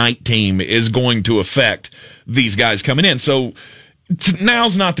this Ignite team is going to affect these guys coming in. So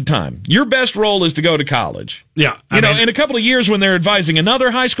now's not the time. Your best role is to go to college. Yeah. In a couple of years when they're advising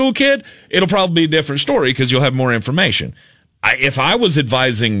another high school kid, it'll probably be a different story because you'll have more information. If I was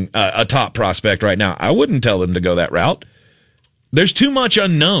advising a top prospect right now, I wouldn't tell them to go that route. There's too much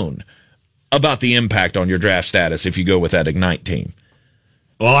unknown about the impact on your draft status if you go with that Ignite team.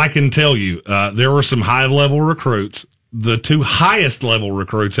 Well, I can tell you, there were some high-level recruits. The two highest-level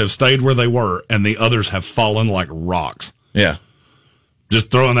recruits have stayed where they were, and the others have fallen like rocks. Yeah.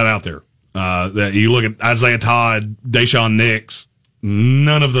 Just throwing that out there. That you look at Isaiah Todd, Deshaun Nix,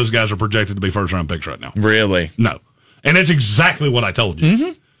 none of those guys are projected to be first-round picks right now. Really? No. And it's exactly what I told you.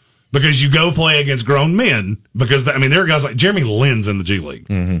 Mm-hmm. Because you go play against grown men, because, there are guys like Jeremy Lin's in the G League.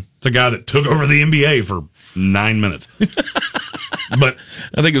 Mm-hmm. It's a guy that took over the NBA for 9 minutes. But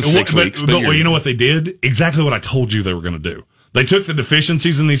I think it was 6 weeks. But you know what they did? Exactly what I told you they were going to do. They took the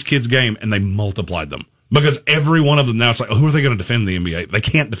deficiencies in these kids' game and they multiplied them. Because every one of them now, it's like, who are they going to defend the NBA? They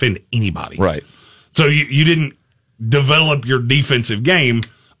can't defend anybody. Right. So you didn't develop your defensive game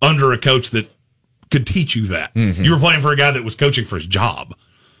under a coach that could teach you that. Mm-hmm. You were playing for a guy that was coaching for his job.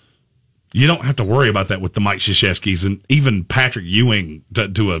 You don't have to worry about that with the Mike Krzyzewskis and even Patrick Ewing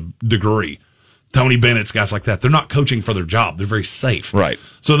to a degree. Tony Bennett's, guys like that. They're not coaching for their job. They're very safe. Right.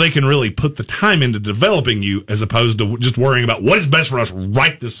 So they can really put the time into developing you as opposed to just worrying about what is best for us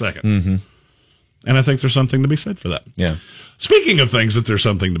right this second. Mm-hmm. And I think there's something to be said for that. Yeah. Speaking of things that there's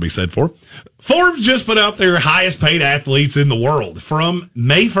something to be said for, Forbes just put out their highest paid athletes in the world from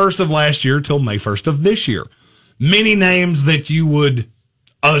May 1st of last year till May 1st of this year. Many names that you would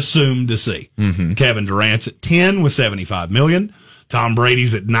assume to see. Mm-hmm. Kevin Durant's at 10 with $75 million. Tom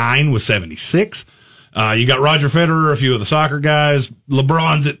Brady's at 9 with 76. You got Roger Federer, a few of the soccer guys.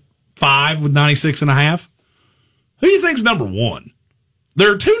 LeBron's at 5 with 96.5. Who do you think's number one? There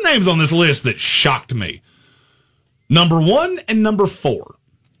are two names on this list that shocked me. Number 1 and number 4.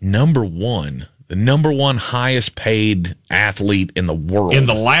 Number 1. The number 1 highest paid athlete in the world. In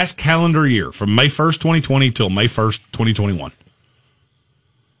the last calendar year, from May 1st, 2020 till May 1st, 2021.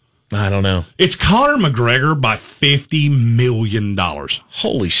 I don't know. It's Conor McGregor by $50 million.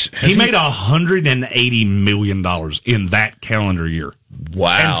 Holy shit. He made $180 million in that calendar year.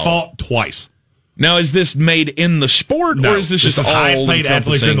 Wow. And fought twice. Now, is this made in the sport, or is this just all highest paid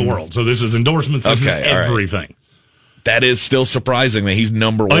athletes in the world? So this is endorsements. This is everything. Right. That is still surprising that he's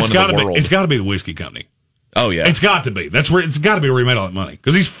number one in the world. It's got to be the whiskey company. Oh, yeah. It's got to be. That's where it's got to be where he made all that money.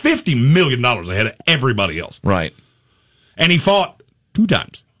 Because he's $50 million ahead of everybody else. Right. And he fought 2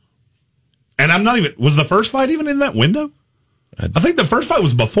 times. And I'm not even... Was the first fight even in that window? I think the first fight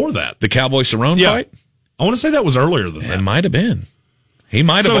was before that. The Cowboy Cerrone fight? I want to say that was earlier than that. It might have been. He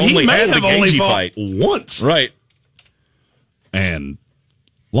might have only had the Gaethje fight once. Right. And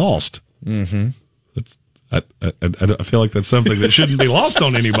lost. Mm-hmm. I feel like that's something that shouldn't be lost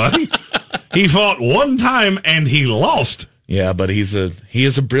on anybody. He fought one time and he lost. Yeah, but he is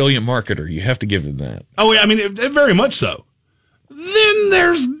a brilliant marketer. You have to give him that. Oh, yeah, I mean, very much so. Then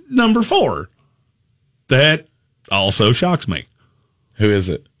there's number 4. That also shocks me. Who is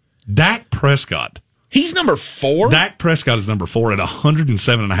it? Dak Prescott. He's number 4? Dak Prescott is number 4 at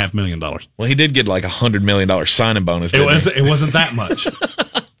 $107.5 million. Well, he did get like $100 million signing bonus, It wasn't that much.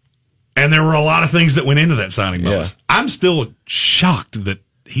 And there were a lot of things that went into that signing bonus. Yeah. I'm still shocked that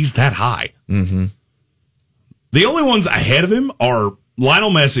he's that high. Mm-hmm. The only ones ahead of him are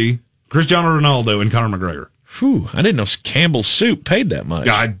Lionel Messi, Cristiano Ronaldo, and Conor McGregor. Whew, I didn't know Campbell's Soup paid that much.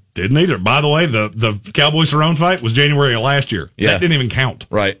 I didn't either. By the way, the Cowboy Cerrone fight was January of last year. Yeah. That didn't even count.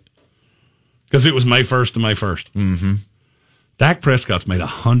 Right. Because it was May 1st to May 1st. Mm-hmm. Dak Prescott's made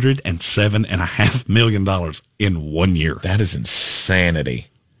 $107.5 million in 1 year. That is insanity.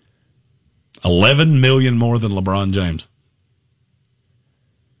 $11 million more than LeBron James.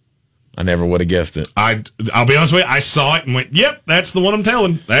 I never would have guessed it. I'll be honest with you, I saw it and went, yep, that's the one I'm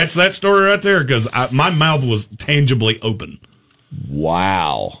telling. That's that story right there, because my mouth was tangibly open.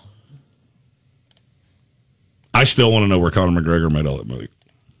 Wow. I still want to know where Conor McGregor made all that money.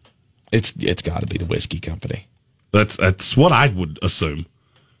 It's got to be the whiskey company. That's what I would assume.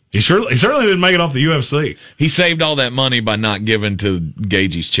 He certainly didn't make it off the UFC. He saved all that money by not giving to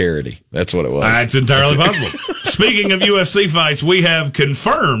Gage's charity. That's what it was. That's entirely possible. Speaking of UFC fights, we have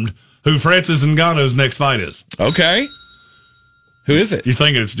confirmed who Francis Ngannou's next fight is. Okay. Who is it? You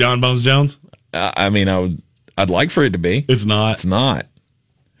thinking it's John Bones Jones? I'd like for it to be. It's not. It's not.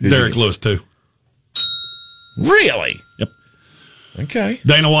 Derek Lewis, too. Really? Yep. Okay.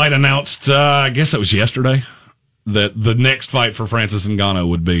 Dana White announced, I guess that was yesterday, that the next fight for Francis Ngannou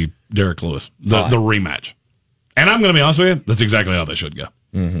would be Derek Lewis, the rematch. And I'm going to be honest with you, that's exactly how they should go.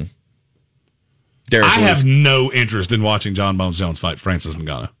 Mm-hmm. I have no interest in watching John Bones Jones fight Francis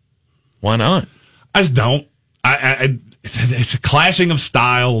Ngannou. Why not? I just don't. It's a clashing of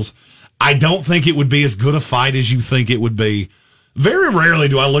styles. I don't think it would be as good a fight as you think it would be. Very rarely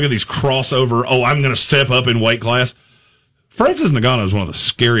do I look at these crossover, I'm going to step up in weight class. Francis Ngannou is one of the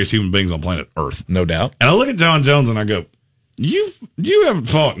scariest human beings on planet Earth. No doubt. And I look at John Jones and I go, you haven't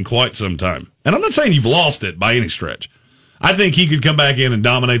fought in quite some time. And I'm not saying you've lost it by any stretch. I think he could come back in and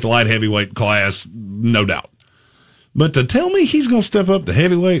dominate the light heavyweight class, no doubt. But to tell me he's going to step up to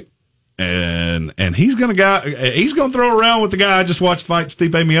heavyweight and he's going to throw around with the guy I just watched fight,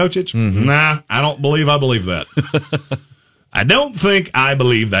 Stipe Miocic, Nah, I don't believe I believe that. I don't think I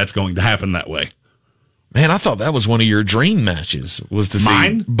believe that's going to happen that way. Man, I thought that was one of your dream matches, was to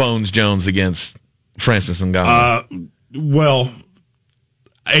see Bones Jones against Francis Ngannou. Well,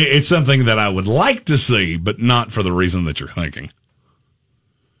 it's something that I would like to see, but not for the reason that you're thinking.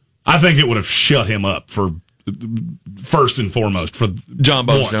 I think it would have shut him up for first and foremost for John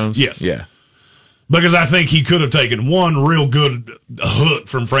Bones Jones. Yes, yeah, because I think he could have taken one real good hook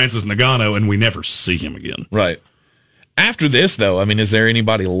from Francis Ngannou, and we never see him again. Right. After this, though, I mean, is there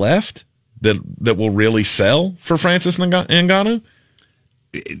anybody left that will really sell for Francis Ngannou?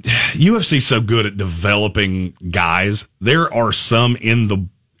 UFC's so good at developing guys. There are some in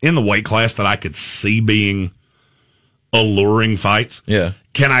the weight class that I could see being alluring fights. Yeah.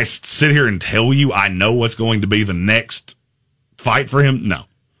 Can I sit here and tell you I know what's going to be the next fight for him? No.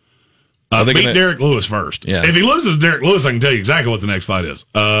 Beat Derek Lewis first. Yeah. If he loses to Derek Lewis, I can tell you exactly what the next fight is.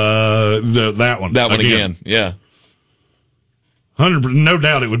 That one. That one again. Yeah. 100%, no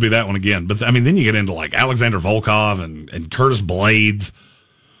doubt it would be that one again. But, I mean, then you get into, like, Alexander Volkov and Curtis Blades.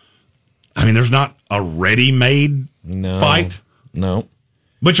 I mean, there's not a ready-made fight. No.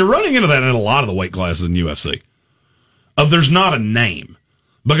 But you're running into that in a lot of the weight classes in UFC. There's not a name.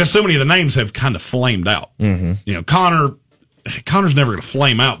 Because so many of the names have kind of flamed out. Mm-hmm. You know, Connor's never going to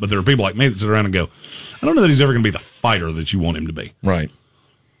flame out, but there are people like me that sit around and go, I don't know that he's ever going to be the fighter that you want him to be. Right.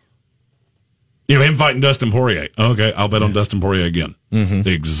 You know, him fighting Dustin Poirier. Okay, I'll bet on Dustin Poirier again. Mm-hmm.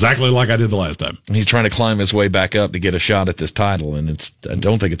 Exactly like I did the last time. He's trying to climb his way back up to get a shot at this title, and I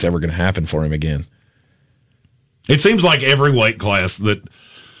don't think it's ever going to happen for him again. It seems like every weight class that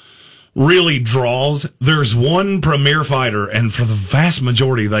really draws, there's one premier fighter, and for the vast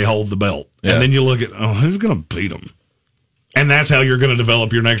majority, they hold the belt. Yeah. And then you look at, who's going to beat him? And that's how you're going to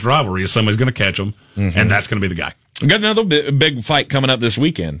develop your next rivalry, is somebody's going to catch them, and that's going to be the guy. We got another big fight coming up this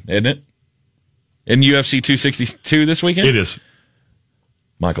weekend, isn't it? In UFC 262 this weekend? It is.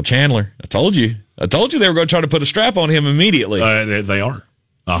 Michael Chandler. I told you they were going to try to put a strap on him immediately. They are.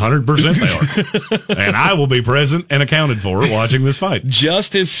 100% they are. And I will be present and accounted for watching this fight.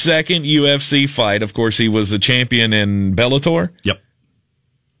 Just his second UFC fight. Of course, he was the champion in Bellator. Yep.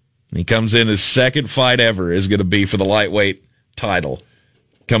 He comes in, his second fight ever is going to be for the lightweight title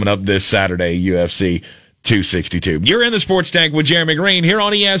coming up this Saturday, UFC 262. You're in the Sports Tank with Jeremy Greene here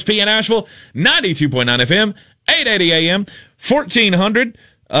on ESPN Asheville, 92.9 FM, 880 AM, 1400.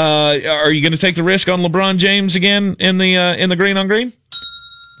 Are you going to take the risk on LeBron James again in the Green on Green?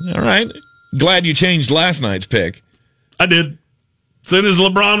 All right. Glad you changed last night's pick. I did. As soon as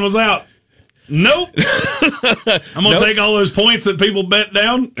LeBron was out. Nope. I'm going to take all those points that people bet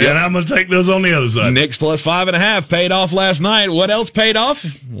down, and I'm going to take those on the other side. Knicks plus 5.5 paid off last night. What else paid off?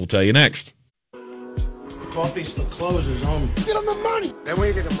 We'll tell you next. Coffee still closes, homie. Get him the money. Then when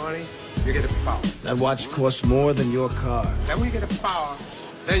you get the money, you get the power. That watch costs more than your car. Then when you get the power,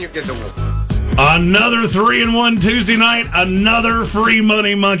 then you get the woman. Another 3-1 Tuesday night, another free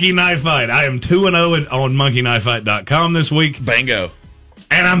money Monkey Knife Fight. I am 2-0 on monkeyknifefight.com this week. Bingo.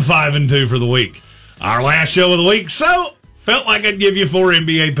 And I'm 5-2 for the week. Our last show of the week, so felt like I'd give you 4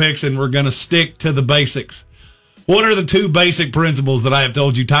 NBA picks, and we're going to stick to the basics. What are the 2 basic principles that I have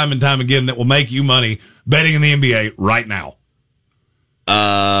told you time and time again that will make you money betting in the NBA right now?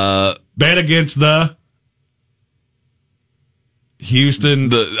 Bet against the Houston.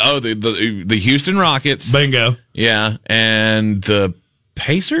 The Houston Rockets. Bingo. Yeah, and the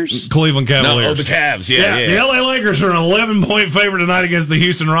Pacers? Cleveland Cavaliers. The Cavs. Yeah. The LA Lakers are an 11-point favorite tonight against the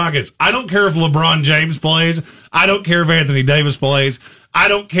Houston Rockets. I don't care if LeBron James plays. I don't care if Anthony Davis plays. I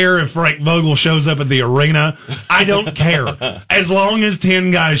don't care if Frank Vogel shows up at the arena. I don't care. As long as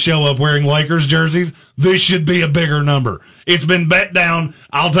 10 guys show up wearing Lakers jerseys, this should be a bigger number. It's been bet down.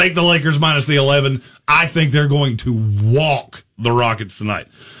 I'll take the Lakers minus the 11. I think they're going to walk the Rockets tonight.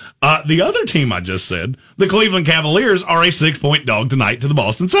 The other team I just said, the Cleveland Cavaliers, are a 6-point dog tonight to the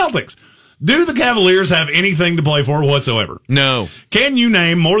Boston Celtics. Do the Cavaliers have anything to play for whatsoever? No. Can you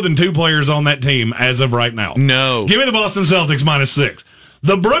name more than 2 players on that team as of right now? No. Give me the Boston Celtics minus 6.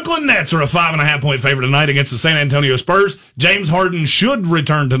 The Brooklyn Nets are a 5.5-point favorite tonight against the San Antonio Spurs. James Harden should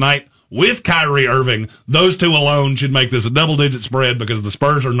return tonight with Kyrie Irving. Those 2 alone should make this a double-digit spread because the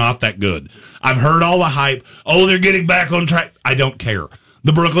Spurs are not that good. I've heard all the hype. Oh, they're getting back on track. I don't care.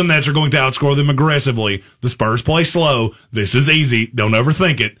 The Brooklyn Nets are going to outscore them aggressively. The Spurs play slow. This is easy. Don't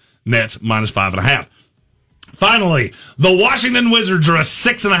overthink it. Nets minus 5.5. Finally, the Washington Wizards are a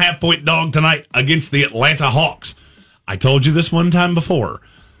 6.5-point dog tonight against the Atlanta Hawks. I told you this one time before.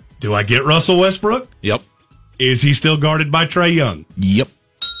 Do I get Russell Westbrook? Yep. Is he still guarded by Trae Young? Yep.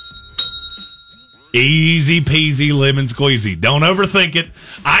 Easy peasy, lemon squeezy. Don't overthink it.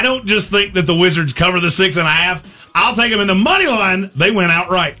 I don't just think that the Wizards cover the 6.5. I'll take them in the money line. They went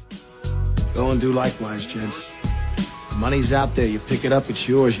outright. Go and do likewise, gents. The money's out there. You pick it up, it's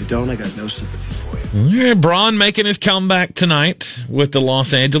yours. You don't, I got no sympathy for you. Yeah, Braun making his comeback tonight with the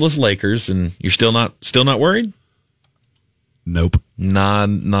Los Angeles Lakers, and you're still not worried? Nope.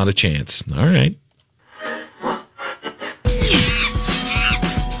 Not a chance. All right. All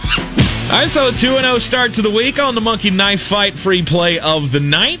right, so a 2-0 start to the week on the Monkey Knife Fight free play of the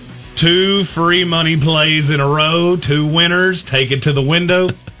night. 2 free money plays in a row, 2 winners. Take it to the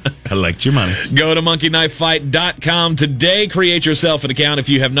window. Collect your money. Go to monkeyknifefight.com today. Create yourself an account if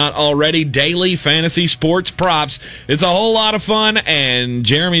you have not already. Daily fantasy sports props. It's a whole lot of fun, and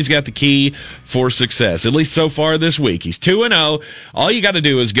Jeremy's got the key for success, at least so far this week. He's 2-0. All you got to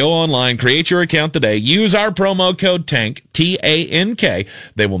do is go online, create your account today, use our promo code TANK, T-A-N-K.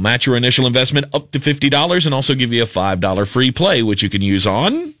 They will match your initial investment up to $50 and also give you a $5 free play, which you can use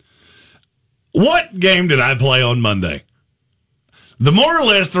on... What game did I play on Monday? The more or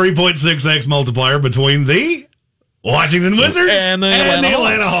less 3.6x multiplier between the Washington Wizards and the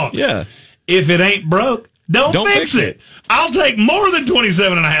Atlanta Hawks. Yeah. If it ain't broke, don't fix it. I'll take more than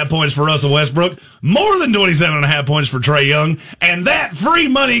 27.5 points for Russell Westbrook, more than 27.5 points for Trae Young, and that free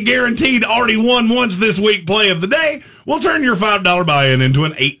money guaranteed already won once this week play of the day will turn your $5 buy-in into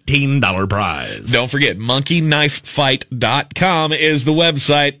an $18 prize. Don't forget, monkeyknifefight.com is the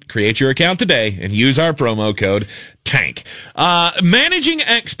website. Create your account today and use our promo code TANK. Managing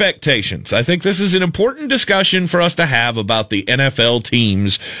expectations. I think this is an important discussion for us to have about the NFL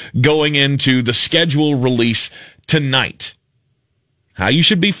teams going into the schedule release tonight. How you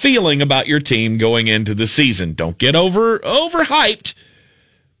should be feeling about your team going into the season. Don't get overhyped,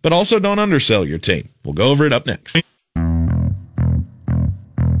 but also don't undersell your team. We'll go over it up next.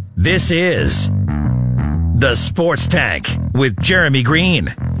 This is the Sports Tank with Jeremy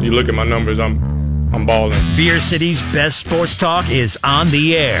Greene. You look at my numbers, I'm balling. Beer City's best sports talk is on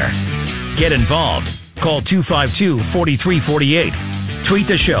the air. Get involved. Call 252-4348. Tweet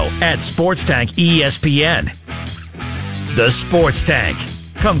the show at SportsTankESPN. The Sports Tank.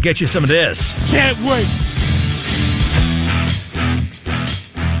 Come get you some of this. Can't wait.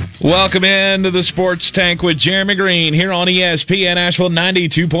 Welcome into the Sports Tank with Jeremy Greene here on ESPN Asheville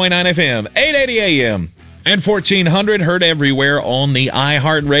 92.9 FM, 880 AM, and 1400, heard everywhere on the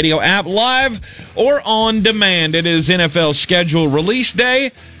iHeartRadio app, live or on demand. It is NFL schedule release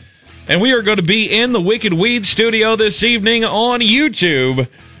day, and we are going to be in the Wicked Weed studio this evening on YouTube,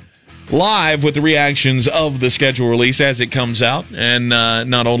 live with the reactions of the schedule release as it comes out. And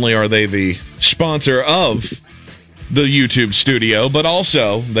not only are they the sponsor of the YouTube studio, but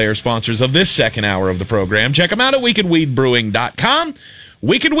also they are sponsors of this second hour of the program. Check them out at wickedweedbrewing.com.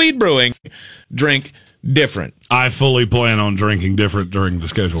 Wicked Weed Brewing. Drink different. I fully plan on drinking different during the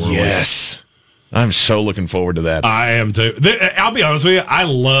schedule release. Yes. I'm so looking forward to that. I am too. I'll be honest with you. I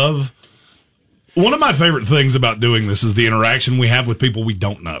love One of my favorite things about doing this is the interaction we have with people we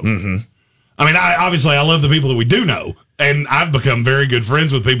don't know. Mm-hmm. I mean, I love the people that we do know, and I've become very good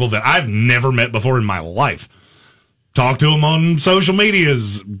friends with people that I've never met before in my life. Talk to them on social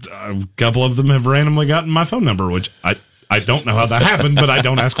medias. A couple of them have randomly gotten my phone number, which I don't know how that happened, but I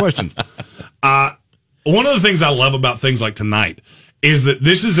don't ask questions. One of the things I love about things like tonight is that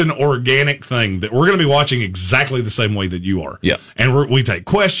this is an organic thing that we're going to be watching exactly the same way that you are. Yeah. And we take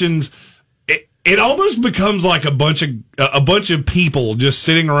questions. It almost becomes like a bunch of people just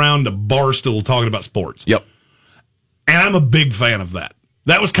sitting around a bar stool talking about sports. Yep. And I'm a big fan of that.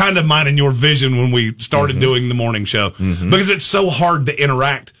 That was kind of mine and your vision when we started doing the morning show, because it's so hard to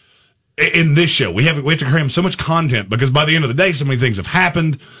interact in this show. We have to cram so much content because by the end of the day, so many things have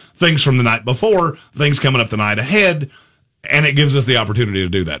happened, things from the night before, things coming up the night ahead, and it gives us the opportunity to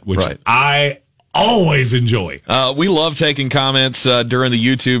do that, which I always enjoy. We love taking comments during the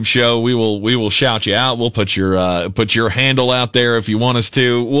YouTube show. We will shout you out. We'll put your handle out there if you want us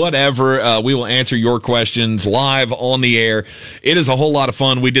to. Whatever. We will answer your questions live on the air. It is a whole lot of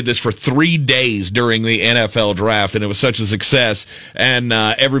fun. We did this for 3 days during the NFL draft, and it was such a success. And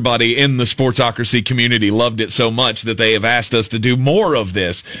everybody in the Sportsocracy community loved it so much that they have asked us to do more of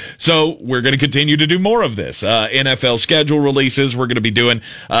this. So we're going to continue to do more of this. NFL schedule releases. We're going to be doing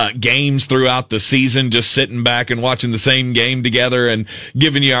games throughout the season, just sitting back and watching the same game together and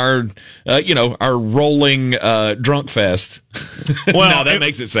giving you our rolling drunk fest. Well, no, that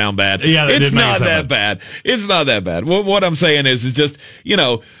makes it sound bad. Yeah, it's not that bad. It's not that bad. What I'm saying is just,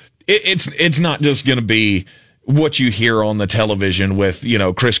 it's not just going to be what you hear on the television with,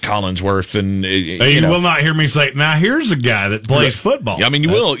 Chris Collinsworth and you will not hear me say, now here's a guy that plays football. I mean,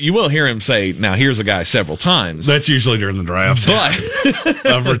 you will hear him say, now here's a guy several times. That's usually during the draft. But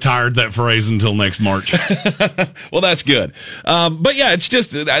I've retired that phrase until next March. Well, that's good. But yeah, it's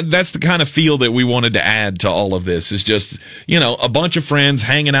just, that's the kind of feel that we wanted to add to all of this, is just, a bunch of friends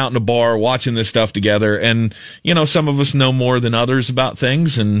hanging out in a bar, watching this stuff together. And, some of us know more than others about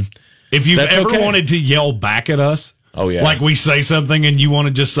things, and if you've ever wanted to yell back at us, like we say something and you want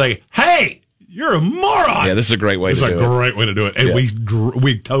to just say, "Hey, you're a moron." Yeah, this is a great way to do it. It's a great way to do it. And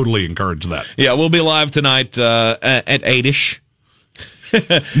we totally encourage that. Yeah, we'll be live tonight at 8-ish.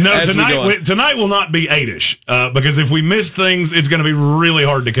 No, tonight will not be 8-ish, because if we miss things, it's going to be really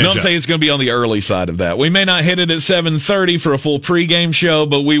hard to catch up. Don't say it's going to be on the early side of that. We may not hit it at 7:30 for a full pregame show,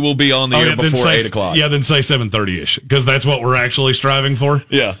 but we will be on the air before 8 o'clock. Yeah, then say 7:30-ish, because that's what we're actually striving for.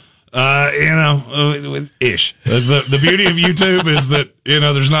 Yeah. Ish. The beauty of YouTube is that,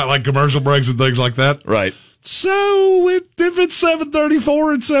 there's not like commercial breaks and things like that. Right. So if it's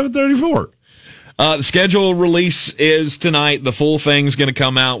 7:34, it's 7:34. The schedule release is tonight. The full thing's going to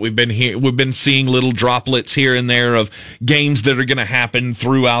come out. We've been seeing little droplets here and there of games that are going to happen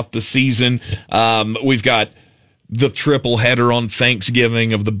throughout the season. We've got the triple header on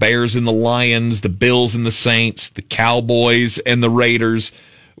Thanksgiving of the Bears and the Lions, the Bills and the Saints, the Cowboys and the Raiders.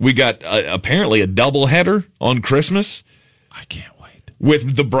 We got apparently a double header on Christmas. I can't wait.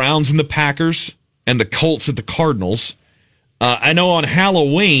 With the Browns and the Packers and the Colts at the Cardinals. I know on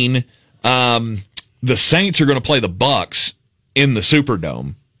Halloween, the Saints are going to play the Bucks in the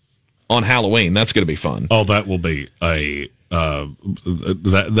Superdome on Halloween. That's going to be fun. Oh, that will be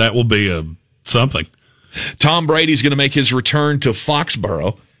that will be something. Tom Brady's going to make his return to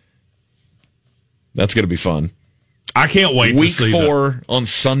Foxborough. That's going to be fun. I can't wait to see Week 4 on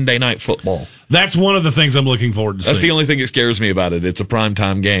Sunday Night Football. That's one of the thing I'm looking forward to. That's the only thing that scares me about it. It's a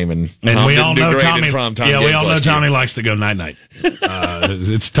primetime game, and we all know Tommy. We all know Tommy year. likes to go night.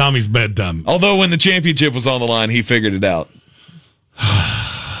 It's Tommy's bedtime. Although when the championship was on the line, he figured it out.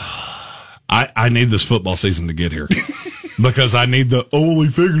 I need this football season to get here because I need he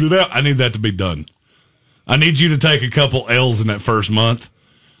figured it out. I need that to be done. I need you to take a couple L's in that first month.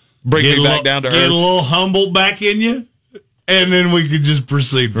 Bring me back down to earth. Get a little humble back in you, and then we could just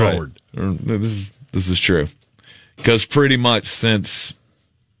proceed forward. This is true. Because pretty much since,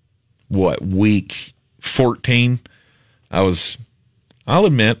 week 14, I'll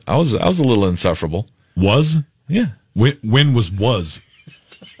admit, I was a little insufferable. Was? Yeah. When was?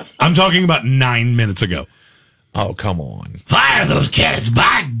 I'm talking about 9 minutes ago. Oh, come on. Fire those cannons.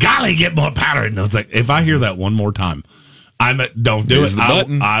 By golly, get more powder in those things. If I hear that one more time, don't do There's it. The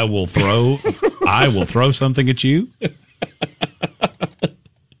button. I will throw something at you.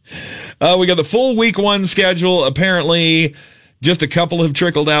 We got the full week 1 schedule. Apparently, just a couple have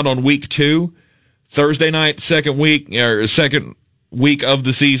trickled out on week 2. Thursday night, second week of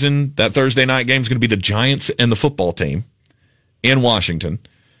the season. That Thursday night game is going to be the Giants and the football team in Washington.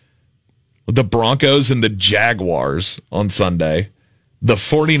 The Broncos and the Jaguars on Sunday. the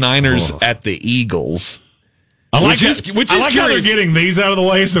 49ers at the Eagles. I like which is how they're getting these out of the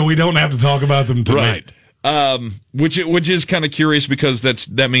way so we don't have to talk about them tonight. Right. Which is kind of curious because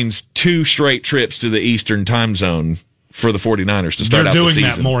that means 2 straight trips to the Eastern time zone for the 49ers to start out the season.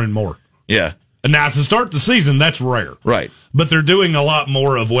 They're doing that more and more. Yeah. Now, to start the season, that's rare. Right. But they're doing a lot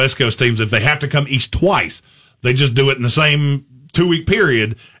more of West Coast teams. If they have to come East twice, they just do it in the same 2-week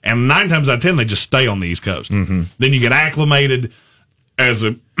period, and 9 times out of 10, they just stay on the East Coast. Mm-hmm. Then you get acclimated. As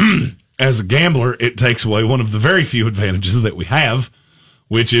a gambler, it takes away one of the very few advantages that we have,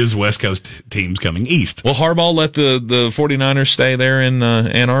 which is West Coast teams coming east. Will Harbaugh let the 49ers stay there in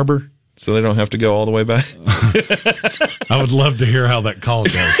Ann Arbor so they don't have to go all the way back? I would love to hear how that call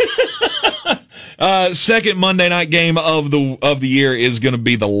goes. Second Monday night game of the year is going to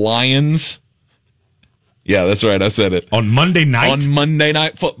be the Lions. Yeah, that's right. I said it. On Monday night? On Monday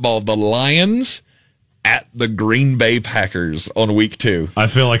Night Football, the Lions at the Green Bay Packers on week 2. I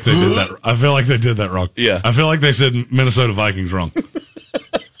feel like they did that. I feel like they did that wrong. Yeah. I feel like they said Minnesota Vikings wrong.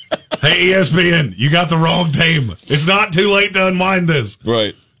 Hey, ESPN, you got the wrong team. It's not too late to unwind this.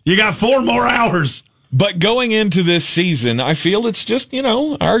 Right. You got 4 more hours. But going into this season, I feel it's just,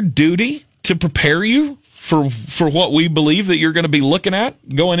 our duty to prepare you for what we believe that you're going to be looking at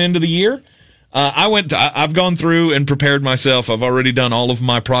going into the year. I've gone through and prepared myself. I've already done all of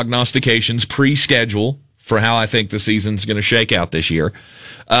my prognostications pre-schedule for how I think the season's going to shake out this year.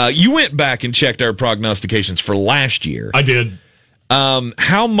 You went back and checked our prognostications for last year. I did.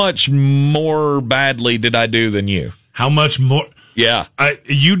 How much more badly did I do than you? How much more? Yeah.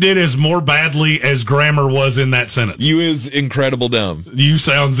 You did as more badly as grammar was in that sentence. You is incredible dumb. We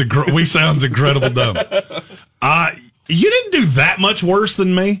sounds incredible dumb. You didn't do that much worse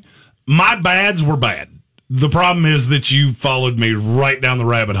than me. My bads were bad. The problem is that you followed me right down the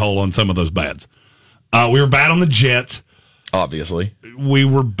rabbit hole on some of those bads. We were bad on the Jets. Obviously. We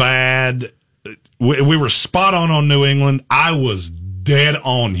were bad. We were spot on New England. I was dead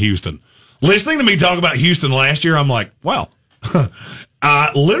on Houston. Listening to me talk about Houston last year, I'm like, wow.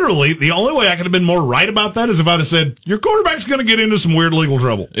 Literally, the only way I could have been more right about that is if I'd have said, your quarterback's going to get into some weird legal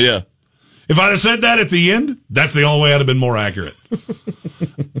trouble. Yeah. If I'd have said that at the end, that's the only way I'd have been more accurate.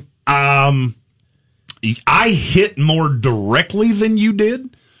 I hit more directly than you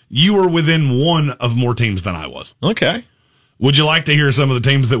did. You were within 1 of more teams than I was. Okay. Would you like to hear some of the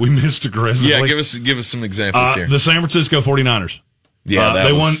teams that we missed aggressively? Yeah, give us some examples here. The San Francisco 49ers. Yeah,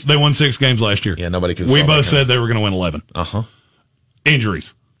 they won 6 games last year. Yeah, nobody could. We both said they were going to win 11.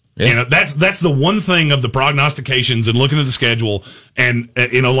 Injuries. Yeah. That's the one thing of the prognostications and looking at the schedule, and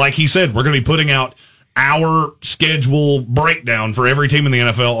like he said, we're going to be putting out our schedule breakdown for every team in the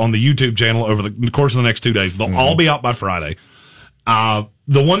NFL on the YouTube channel over the course of the next 2 days. They'll all be out by Friday. The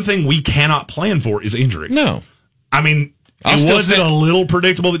one thing we cannot plan for is injury. No. I mean, was it a little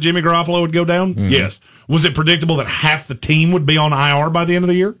predictable that Jimmy Garoppolo would go down? Mm-hmm. Yes. Was it predictable that half the team would be on IR by the end of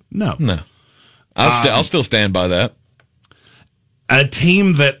the year? No. I'll still stand by that. A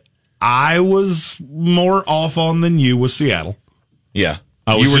team that I was more off on than you was Seattle. Yeah.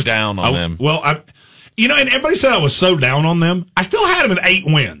 You were down on them. Well, and everybody said I was so down on them. I still had them at 8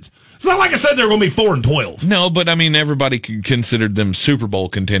 wins. It's not like I said they were going to be 4-12. No, but I mean, everybody considered them Super Bowl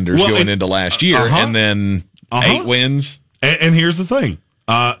contenders going into last year, and then 8 wins. And here's the thing.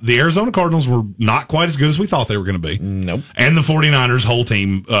 The Arizona Cardinals were not quite as good as we thought they were going to be. Nope. And the 49ers' whole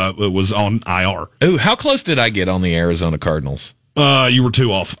team was on IR. Ooh, how close did I get on the Arizona Cardinals? You were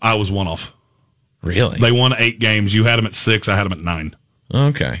 2 off. I was 1 off. Really? They won 8 games. You had them at 6. I had them at 9.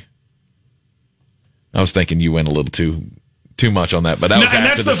 Okay. I was thinking you went a little too much on that, but that was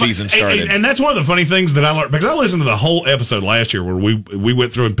after the season started. And that's one of the funny things that I learned, because I listened to the whole episode last year where we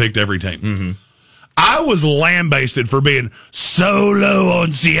went through and picked every team. Mm-hmm. I was lambasted for being so low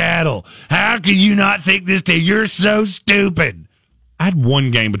on Seattle. How could you not think this team? You're so stupid. I had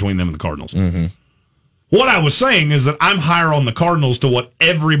 1 game between them and the Cardinals. Mm-hmm. What I was saying is that I'm higher on the Cardinals to what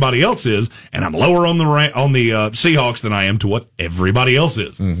everybody else is, and I'm lower on the Seahawks than I am to what everybody else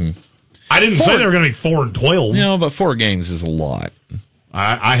is. Mm-hmm. I didn't say they were going to be 4-12. No, but 4 games is a lot.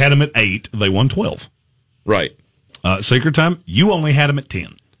 I had them at 8. They won 12. Right. Secret time, you only had them at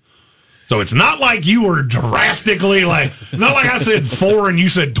 10. So it's not like you were drastically not like I said 4 and you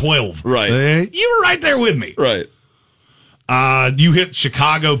said 12. Right. You were right there with me. Right. You hit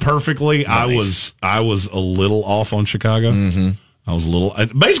Chicago perfectly. Nice. I was a little off on Chicago. Mm-hmm. I was a little,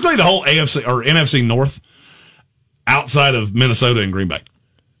 basically the whole AFC or NFC North outside of Minnesota and Green Bay.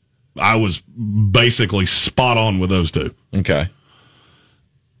 I was basically spot on with those 2. Okay.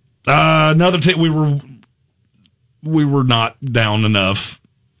 Another team we were not down enough.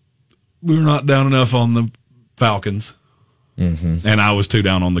 We were not down enough on the Falcons. and I was 2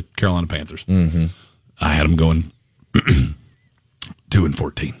 down on the Carolina Panthers. I had them going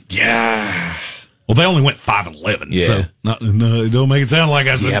 2-14. Yeah. Well, they only went 5-11. Yeah. So don't make it sound like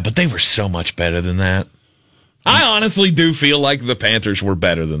I said. Yeah, but they were so much better than that. I honestly do feel like the Panthers were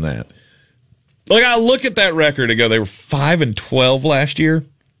better than that. Like, I look at that record and go, they were 5-12 last year.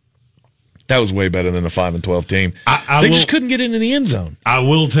 That was way better than a 5-12 team. They just couldn't get into the end zone. I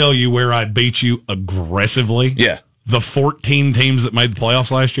will tell you where I beat you aggressively. Yeah. The 14 teams that made the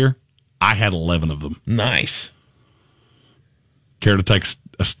playoffs last year, I had 11 of them. Nice. Care to take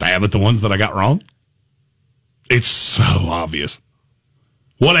a stab at the ones that I got wrong? It's so obvious.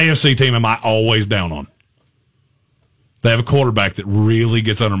 What AFC team am I always down on? They have a quarterback that really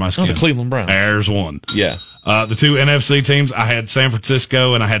gets under my skin. Oh, the Cleveland Browns. There's one. Yeah. The 2 NFC teams, I had San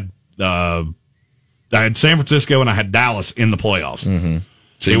Francisco and I had San Francisco and I had Dallas in the playoffs. Mm-hmm.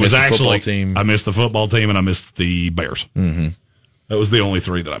 So it was actually team. I missed the football team and I missed the Bears. Mm-hmm. That was the only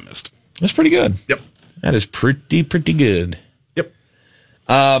 3 that I missed. That's pretty good. Yep. That is pretty good. Yep.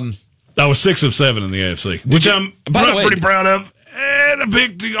 I was 6 of 7 in the AFC, which I'm pretty proud of. And I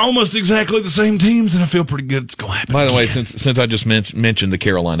picked almost exactly the same teams, and I feel pretty good it's going to happen. By the way, since I just mentioned the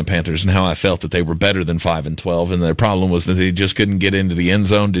Carolina Panthers and how I felt that they were better than 5-12, and their problem was that they just couldn't get into the end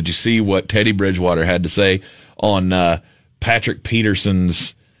zone, did you see what Teddy Bridgewater had to say on Patrick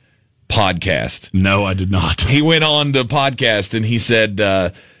Peterson's podcast? No, I did not. He went on the podcast and he said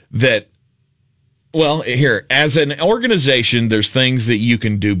that, well, here, as an organization, there's things that you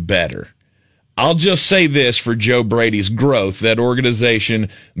can do better. I'll just say this for Joe Brady's growth, that organization,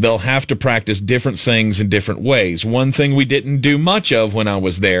 they'll have to practice different things in different ways. One thing we didn't do much of when I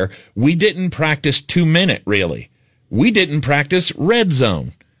was there, we didn't practice 2-minute, really. We didn't practice red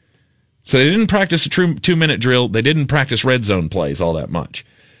zone. So they didn't practice a 2-minute drill. They didn't practice red zone plays all that much.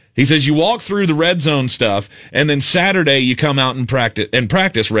 He says you walk through the red zone stuff, and then Saturday you come out and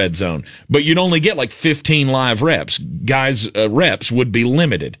practice red zone. But you'd only get like 15 live reps. Guys' reps would be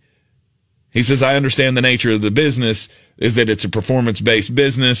limited. He says, I understand the nature of the business is that it's a performance-based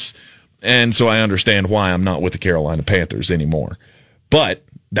business, and so I understand why I'm not with the Carolina Panthers anymore. But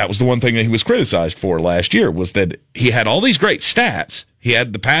that was the one thing that he was criticized for last year, was that he had all these great stats. He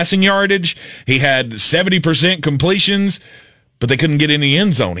had the passing yardage, he had 70% completions, but they couldn't get in the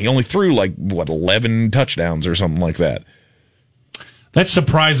end zone. He only threw 11 touchdowns or something like that. That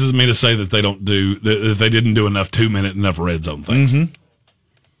surprises me to say that they didn't do enough 2-minute, enough red zone things. Mm-hmm.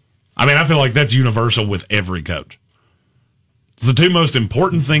 I mean, I feel like that's universal with every coach. It's the 2 most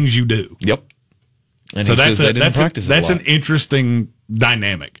important things you do. Yep. And so that's an interesting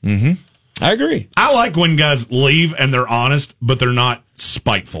dynamic. Mm-hmm. I agree. I like when guys leave and they're honest, but they're not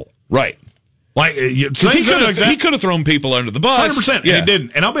spiteful. Right. Like he could have thrown people under the bus. 100%. Yeah. He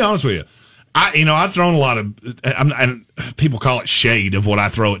didn't. And I'll be honest with you. I've thrown a lot of, and people call it shade of what I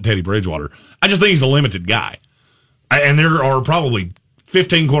throw at Teddy Bridgewater. I just think he's a limited guy. And there are probably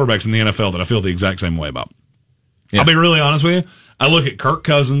 15 quarterbacks in the NFL that I feel the exact same way about. Yeah. I'll be really honest with you. I look at Kirk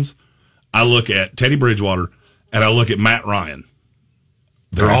Cousins, I look at Teddy Bridgewater, and I look at Matt Ryan.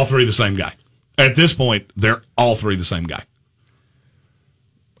 They're all 3 the same guy. At this point, they're all 3 the same guy.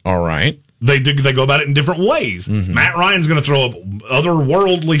 All right. They go about it in different ways. Mm-hmm. Matt Ryan's going to throw up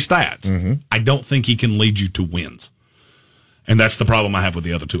otherworldly stats. Mm-hmm. I don't think he can lead you to wins. And that's the problem I have with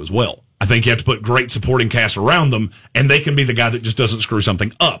the other 2 as well. I think you have to put great supporting cast around them, and they can be the guy that just doesn't screw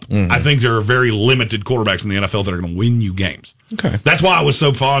something up. Mm-hmm. I think there are very limited quarterbacks in the NFL that are going to win you games. Okay. That's why I was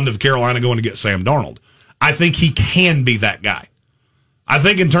so fond of Carolina going to get Sam Darnold. I think he can be that guy. I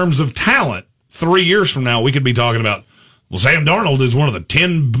think in terms of talent, 3 years from now, we could be talking about, well, Sam Darnold is one of the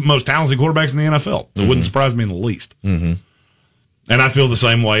 10 most talented quarterbacks in the NFL. It wouldn't surprise me in the least. Mm-hmm. And I feel the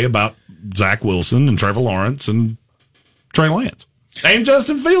same way about Zach Wilson and Trevor Lawrence and Trey Lance. And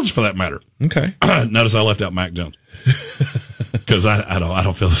Justin Fields, for that matter. Okay. Notice I left out Mac Jones because I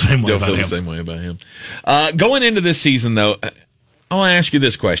don't feel the same way about him. Don't feel the same way about him. Going into this season, though, I want to ask you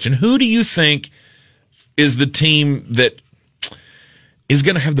this question: who do you think is the team that is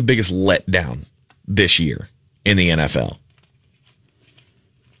going to have the biggest letdown this year in the NFL?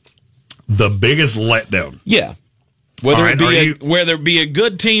 The biggest letdown, yeah. Whether it be a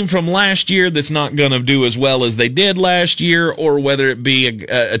good team from last year that's not going to do as well as they did last year, or whether it be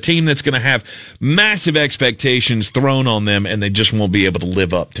a team that's going to have massive expectations thrown on them and they just won't be able to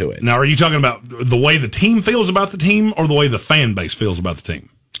live up to it. Now, are you talking about the way the team feels about the team, or the way the fan base feels about the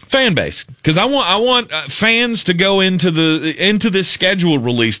team? Fan base, because I want fans to go into this schedule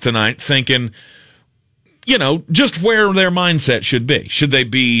release tonight thinking, just where their mindset should be. Should they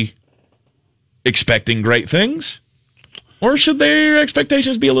be expecting great things? Or should their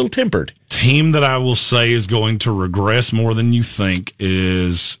expectations be a little tempered? Team that I will say is going to regress more than you think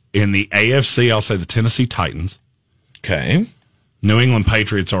is in the AFC, I'll say the Tennessee Titans. Okay. New England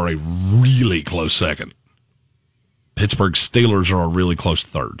Patriots are a really close second. Pittsburgh Steelers are a really close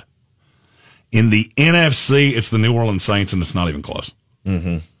third. In the NFC, it's the New Orleans Saints, and it's not even close.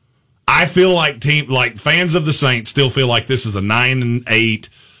 Mm-hmm. I feel like fans of the Saints still feel like this is a 9-8,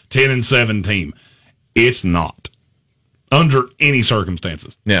 10-7 team. It's not under any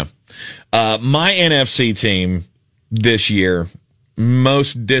circumstances. Yeah, my NFC team this year,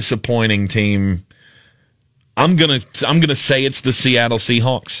 most disappointing team. I'm gonna say it's the Seattle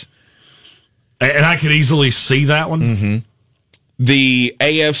Seahawks, and I could easily see that one. Mm-hmm. The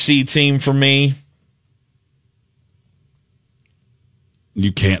AFC team for me.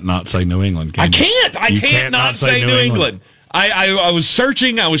 You can't not say New England, can I you? can't. I can't not say New England. I was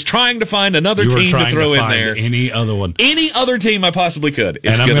searching. I was trying to find another team to throw in there. Any other one. Any other team I possibly could.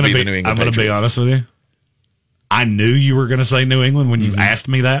 It's going to be the New England Patriots. I'm going to be honest with you. I knew you were going to say New England when you asked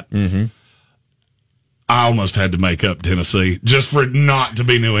me that. Mm-hmm. I almost had to make up Tennessee just for it not to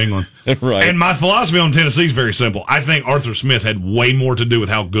be New England. Right. And my philosophy on Tennessee is very simple. I think Arthur Smith had way more to do with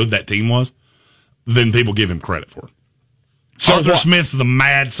how good that team was than people give him credit for. Arthur Smith's the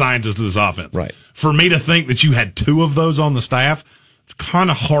mad scientist of this offense. Right. For me to think that you had two of those on the staff, it's kind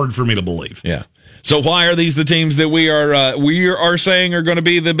of hard for me to believe. Yeah. So why are these the teams that we are saying are going to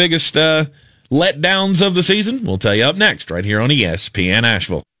be the biggest letdowns of the season? We'll tell you up next, right here on ESPN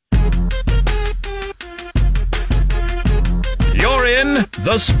Asheville. You're in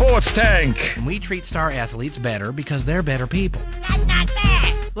the Sports Tank. And we treat star athletes better because they're better people. That's not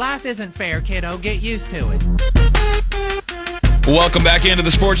fair. Life isn't fair, kiddo. Get used to it. Welcome back into the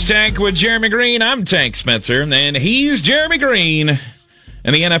Sports Tank with Jeremy Greene. I'm Tank Spencer, and he's Jeremy Greene.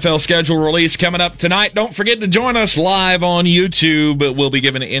 And the NFL schedule release coming up tonight. Don't forget to join us live on YouTube. We'll be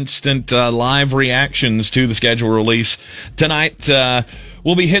giving instant live reactions to the schedule release tonight.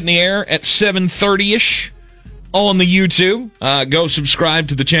 We'll be hitting the air at 7:30-ish on the YouTube. Go subscribe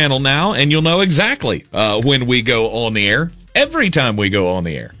to the channel now, and you'll know exactly when we go on the air. Every time we go on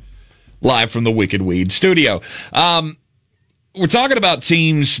the air. Live from the Wicked Weed studio. We're talking about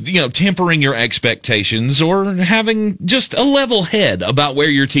teams, tempering your expectations or having just a level head about where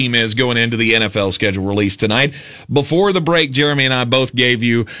your team is going into the NFL schedule release tonight. Before the break, Jeremy and I both gave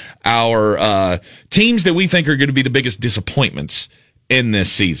you our teams that we think are going to be the biggest disappointments in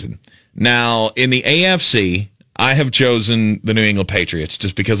this season. Now, in the AFC, I have chosen the New England Patriots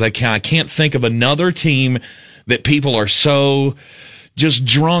just because I can't think of another team that people are so just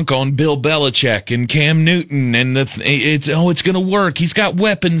drunk on Bill Belichick and Cam Newton, and it's going to work. He's got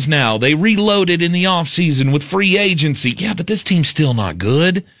weapons now. They reloaded in the offseason with free agency. Yeah, but this team's still not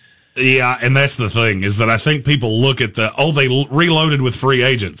good. Yeah, and that's the thing, is that I think people look at they reloaded with free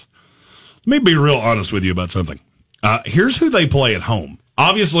agents. Let me be real honest with you about something. Here's who they play at home.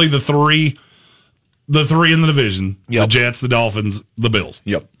 Obviously, the three in the division, yep. The Jets, the Dolphins, the Bills.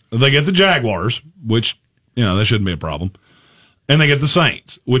 Yep. They get the Jaguars, which, that shouldn't be a problem. And they get the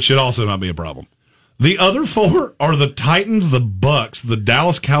Saints, which should also not be a problem. The other four are the Titans, the Bucks, the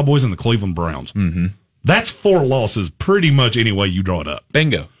Dallas Cowboys, and the Cleveland Browns. Mm-hmm. That's 4 losses pretty much any way you draw it up.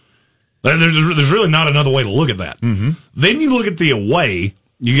 Bingo. There's really not another way to look at that. Mm-hmm. Then you look at the away.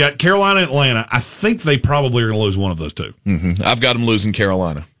 You got Carolina and Atlanta. I think they probably are going to lose one of those two. Mm-hmm. I've got them losing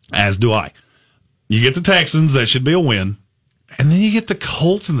Carolina. As do I. You get the Texans. That should be a win. And then you get the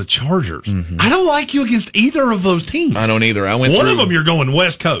Colts and the Chargers. Mm-hmm. I don't like you against either of those teams. I don't either. One of them you're going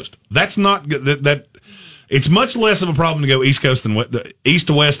West Coast. That's not that. It's much less of a problem to go East Coast than East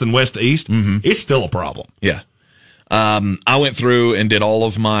to West than West to East. Mm-hmm. It's still a problem. Yeah. I went through and did all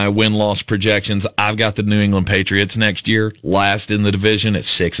of my win-loss projections. I've got the New England Patriots next year, last in the division at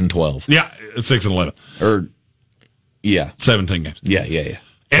 6-12. Yeah, it's 6-11. Or 17 games. Yeah.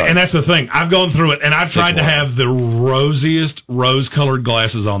 And that's the thing. I've gone through it, and I've tried to have the rosiest, rose-colored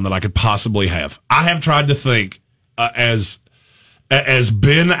glasses on that I could possibly have. I have tried to think as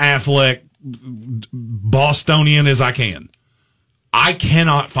Ben Affleck Bostonian as I can. I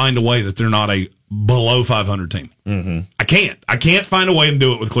cannot find a way that they're not a below 500 team. Mm-hmm. I can't find a way to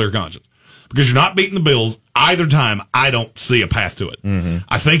do it with clear conscience. Because you're not beating the Bills either time. I don't see a path to it. Mm-hmm.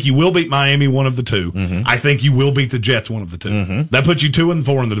 I think you will beat Miami one of the two. Mm-hmm. I think you will beat the Jets one of the two. Mm-hmm. That puts you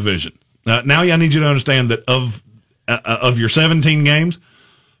 2-4 in the division. Now I need you to understand that of your 17 games,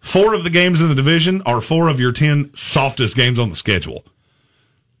 4 of the games in the division are 4 of your 10 softest games on the schedule.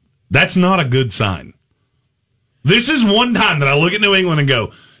 That's not a good sign. This is one time that I look at New England and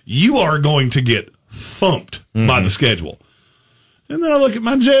go, you are going to get thumped by the schedule. And then I look at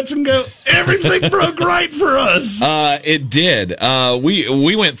my Jets and go, everything broke right for us. It did.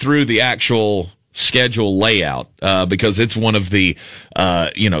 We went through the actual schedule layout because it's one of the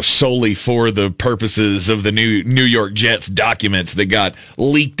solely for the purposes of the New York Jets documents that got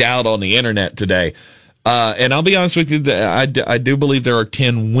leaked out on the internet today. And I'll be honest with you, I do believe there are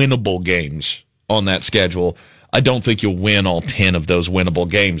 10 winnable games on that schedule. I don't think you'll win all 10 of those winnable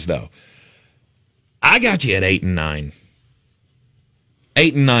games, though. I got you at 8-9.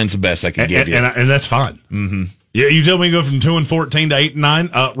 8-9's the best I can give you, and that's fine. Mm-hmm. Yeah, you tell me to go from 2-14 to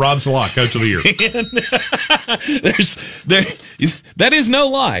 8-9. Rob Salah, Coach of the Year. That is no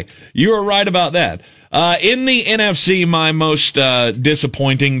lie. You are right about that. In the NFC, my most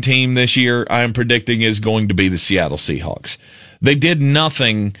disappointing team this year, I am predicting, is going to be the Seattle Seahawks. They did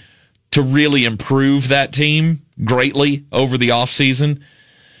nothing to really improve that team greatly over the offseason.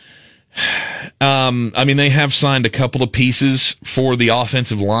 They have signed a couple of pieces for the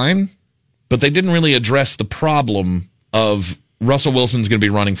offensive line, but they didn't really address the problem of Russell Wilson's going to be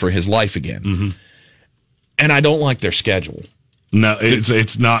running for his life again. Mm-hmm. And I don't like their schedule. No,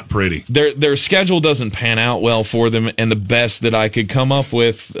 it's not pretty. Their schedule doesn't pan out well for them, and the best that I could come up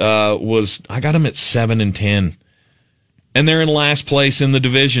with was I got them at 7-10. And they're in last place in the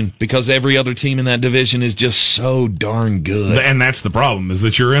division because every other team in that division is just so darn good. And that's the problem, is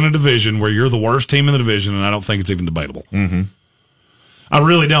that you're in a division where you're the worst team in the division, and I don't think it's even debatable. Mm-hmm. I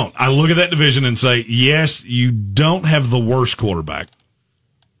really don't. I look at that division and say, yes, you don't have the worst quarterback.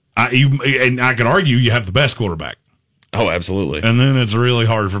 And I could argue you have the best quarterback. Oh, absolutely. And then it's really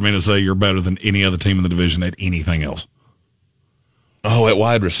hard for me to say you're better than any other team in the division at anything else. Oh, at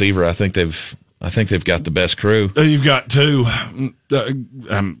wide receiver, I think they've got the best crew. You've got two.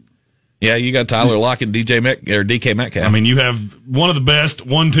 Yeah, you got Tyler Lockett and DK Metcalf. I mean, you have one of the best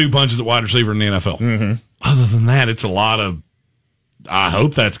 1-2 punches at wide receiver in the NFL. Mm-hmm. Other than that, it's a lot of, I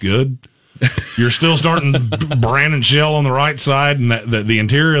hope that's good. You're still starting Brandon Shell on the right side, and the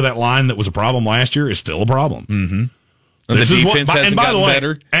interior of that line that was a problem last year is still a problem. Mm-hmm. And the defense hasn't gotten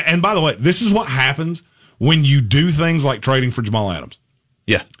better. And by the way, this is what happens when you do things like trading for Jamal Adams.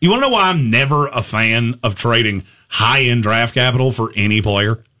 Yeah. You want to know why I'm never a fan of trading high-end draft capital for any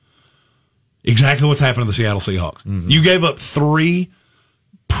player? Exactly what's happened to the Seattle Seahawks. Mm-hmm. You gave up 3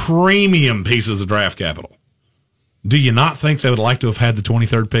 premium pieces of draft capital. Do you not think they would like to have had the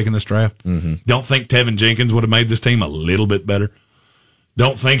 23rd pick in this draft? Mm-hmm. Don't think Tevin Jenkins would have made this team a little bit better?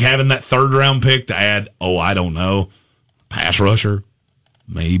 Don't think having that 3rd-round pick to add, I don't know, pass rusher,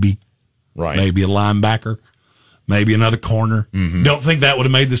 maybe. Right. Maybe a linebacker. Maybe another corner. Mm-hmm. Don't think that would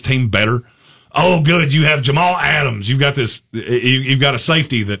have made this team better. Oh, good. You have Jamal Adams. You've got this. You've got a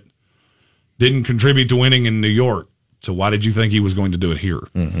safety that didn't contribute to winning in New York. So why did you think he was going to do it here?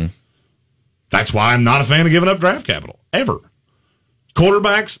 Mm-hmm. That's why I'm not a fan of giving up draft capital ever.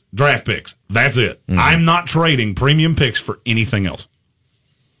 Quarterbacks, draft picks. That's it. Mm-hmm. I'm not trading premium picks for anything else.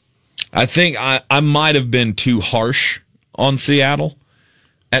 I think I might have been too harsh on Seattle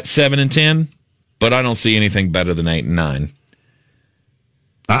at 7-10. But I don't see anything better than 8-9.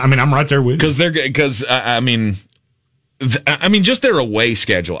 I mean, I'm right there with you. Because just their away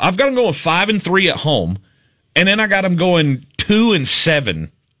schedule. I've got them going 5-3 at home, and then I got them going 2-7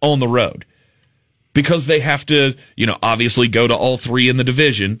 on the road. Because they have to, obviously go to all 3 in the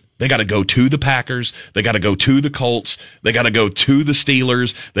division. They got to go to the Packers. They got to go to the Colts. They got to go to the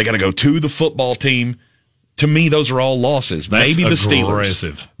Steelers. They got to go to the football team. To me, those are all losses. That's maybe the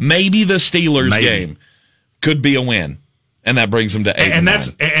aggressive. Steelers. Maybe the Steelers game could be a win, and that brings them to 8. And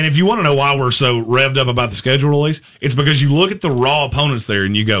if you want to know why we're so revved up about the schedule release, it's because you look at the raw opponents there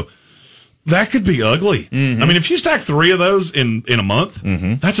and you go, that could be ugly. Mm-hmm. I mean, if you stack 3 of those in a month,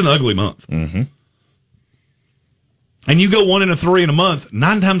 mm-hmm. that's an ugly month. Mm-hmm. And you go 1-3 in a month,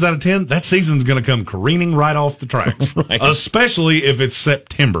 9 times out of 10, that season's going to come careening right off the tracks. Right. Especially if it's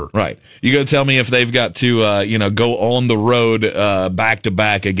September. Right. You going to tell me if they've got to, go on the road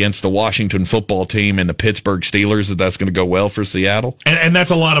back-to-back against the Washington football team and the Pittsburgh Steelers, that's going to go well for Seattle? And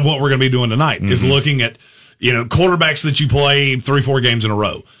that's a lot of what we're going to be doing tonight, mm-hmm. is looking at, quarterbacks that you play 3-4 games in a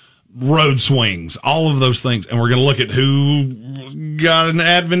row. Road swings, all of those things. And we're going to look at who got an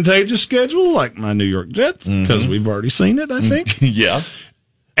advantageous schedule, like my New York Jets, because we've already seen it, I think. Yeah.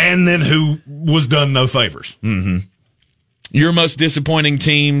 And then who was done no favors. Mm-hmm. Your most disappointing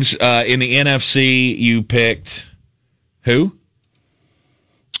teams in the NFC, you picked who?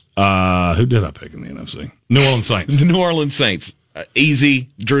 Who did I pick in the NFC? New Orleans Saints. The New Orleans Saints. Easy.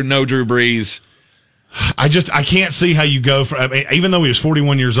 No Drew Brees. I can't see how you go from, even though he was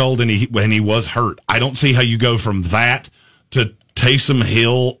 41 years old and he was hurt, I don't see how you go from that to Taysom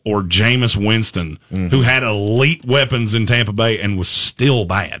Hill or Jameis Winston, who had elite weapons in Tampa Bay and was still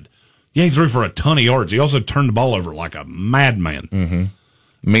bad. Yeah, he threw for a ton of yards. He also turned the ball over like a madman. Mm-hmm.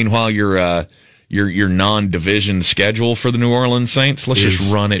 Meanwhile, your non-division schedule for the New Orleans Saints, let's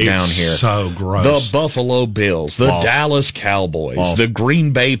just run it down here. So gross. The Buffalo Bills, the Dallas Cowboys, the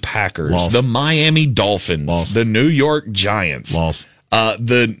Green Bay Packers, the Miami Dolphins, the New York Giants,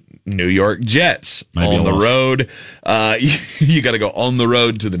 the New York Jets. Maybe on the road. You got to go on the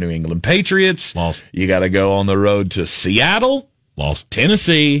road to the New England Patriots. You got to go on the road to Seattle,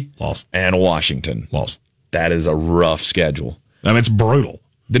 Tennessee, and Washington. That is a rough schedule. I mean, it's brutal.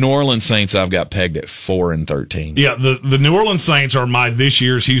 The New Orleans Saints I've got pegged at 4-13. Yeah, the New Orleans Saints are my this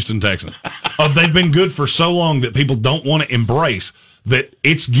year's Houston Texans. They've been good for so long that people don't want to embrace that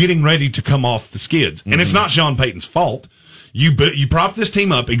it's getting ready to come off the skids. And it's not Sean Payton's fault. You prop this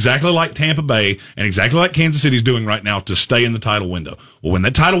team up exactly like Tampa Bay and exactly like Kansas City's doing right now to stay in the title window. Well, when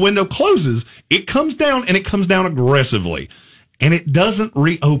that title window closes, it comes down, and it comes down aggressively. And it doesn't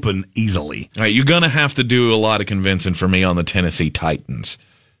reopen easily. All right, you're going to have to do a lot of convincing for me on the Tennessee Titans,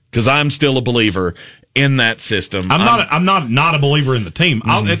 because I'm still a believer in that system. I'm not a believer in the team.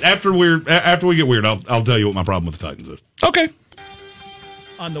 After we get weird, I'll tell you what my problem with the Titans is. Okay.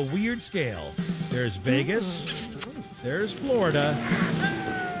 On the weird scale, there's Vegas, there's Florida,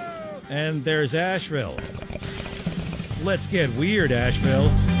 and there's Asheville. Let's get weird,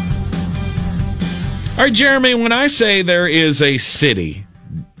 Asheville. All right, Jeremy, when I say there is a city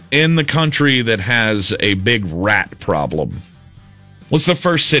in the country that has a big rat problem, what's the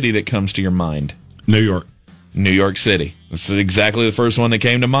first city that comes to your mind? New York. New York City. That's exactly the first one that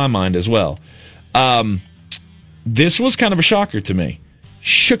came to my mind as well. This was kind of a shocker to me.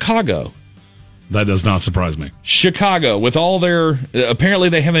 Chicago. That does not surprise me. Chicago, with all their... Apparently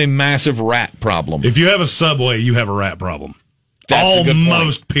they have a massive rat problem. If you have a Subway, you have a rat problem. That's a good point.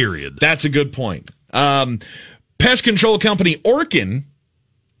 Almost, period. That's a good point. Pest control company Orkin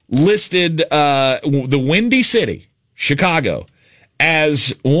listed the Windy City, Chicago,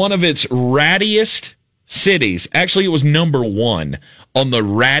 as one of its rattiest cities. Actually, it was number 1 on the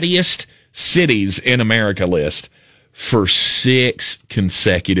rattiest cities in America list for 6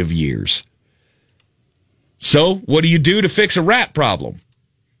 consecutive years. So, what do you do to fix a rat problem?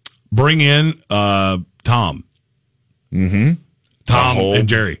 Bring in Tom. Mm-hmm. Tom and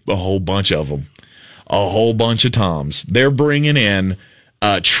Jerry. A whole bunch of them. A whole bunch of Toms. They're bringing in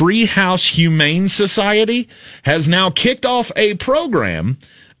Treehouse Humane Society has now kicked off a program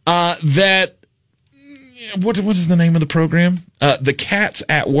that... What is the name of the program? The Cats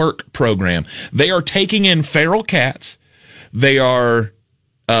at Work program. They are taking in feral cats. They are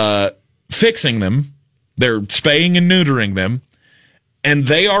fixing them. They're spaying and neutering them. And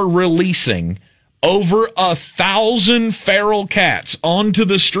they are releasing over 1,000 feral cats onto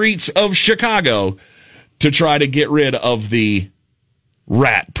the streets of Chicago to try to get rid of the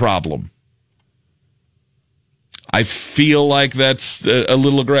rat problem. I feel like that's a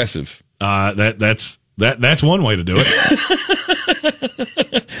little aggressive. That's one way to do it.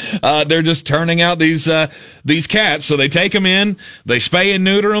 They're just turning out these cats. So they take them in, they spay and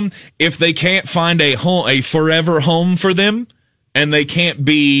neuter them. If they can't find a forever home for them, and they can't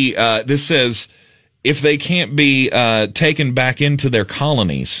be, this says, if they can't be taken back into their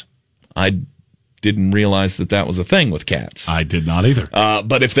colonies. I didn't realize that was a thing with cats. I did not either.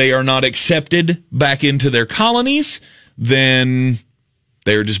 But if they are not accepted back into their colonies, then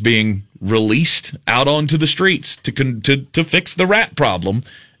they're just being released out onto the streets to fix the rat problem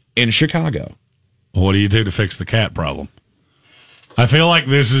in Chicago. What do you do to fix the cat problem? I feel like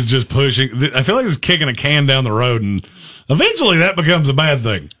this is just pushing. I feel like this is kicking a can down the road, and eventually that becomes a bad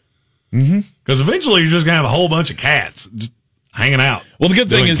thing. Because eventually you're just going to have a whole bunch of cats just hanging out. Well, the good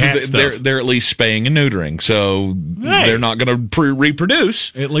thing is that they're at least spaying and neutering, so they're not going to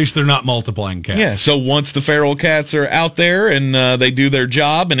reproduce. At least they're not multiplying cats. Yeah, so once the feral cats are out there and they do their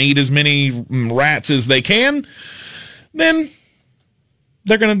job and eat as many rats as they can, then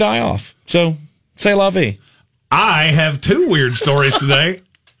they're going to die off. So, c'est la vie. I have 2 weird stories today,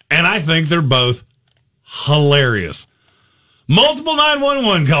 and I think they're both hilarious. Multiple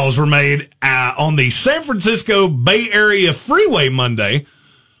 911 calls were made on the San Francisco Bay Area Freeway Monday,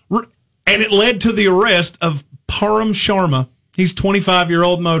 and it led to the arrest of Param Sharma. He's a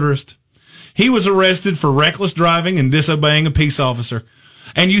 25-year-old motorist. He was arrested for reckless driving and disobeying a peace officer.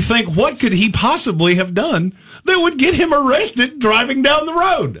 And you think, what could he possibly have done that would get him arrested driving down the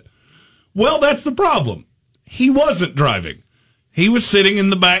road? Well, that's the problem. He wasn't driving. He was sitting in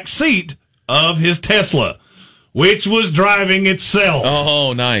the back seat of his Tesla, which was driving itself.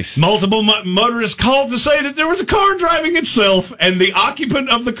 Oh, nice. Multiple motorists called to say that there was a car driving itself, and the occupant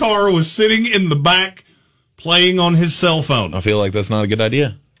of the car was sitting in the back playing on his cell phone. I feel like that's not a good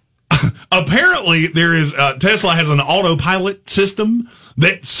idea. Apparently, there is Tesla has an autopilot system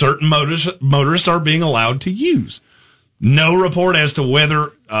that certain motorists are being allowed to use. No report as to whether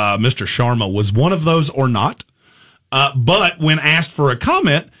Mr. Sharma was one of those or not. But when asked for a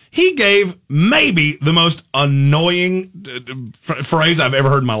comment, he gave maybe the most annoying phrase I've ever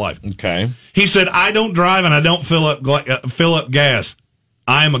heard in my life. Okay. He said, "I don't drive and I don't fill up gas.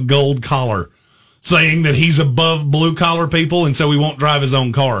 I am a gold collar," saying that he's above blue collar people and so he won't drive his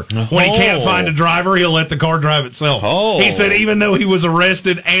own car. When he can't find a driver, he'll let the car drive itself. He said even though he was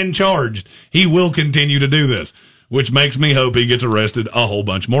arrested and charged, he will continue to do this, which makes me hope he gets arrested a whole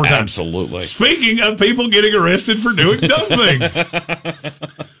bunch more times. Absolutely. Speaking of people getting arrested for doing dumb things,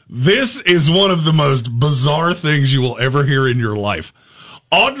 this is one of the most bizarre things you will ever hear in your life.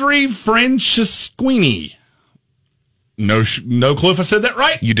 Audrey Franceschini. No clue if I said that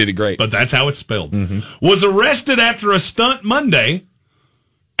right. You did it great. But that's how it's spelled. Was arrested after a stunt Monday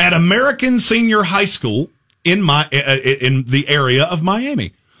at American Senior High School in the area of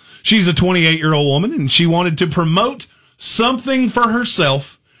Miami. She's a 28-year-old woman, and she wanted to promote something for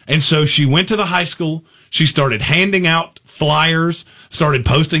herself, and so she went to the high school. She started handing out flyers, started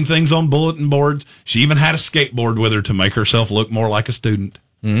posting things on bulletin boards. She even had a skateboard with her to make herself look more like a student.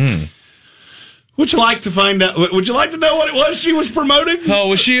 Would you like to find out? Would you like to know what it was she was promoting? Oh,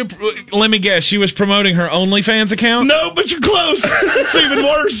 was she? Let me guess. She was promoting her OnlyFans account? No, but you're close. It's even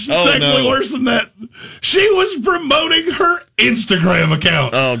worse. It's actually worse than that. She was promoting her Instagram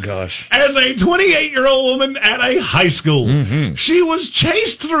account. Oh, gosh. As a 28-year-old woman at a high school, she was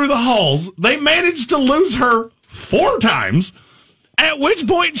chased through the halls. They managed to lose her 4 times, at which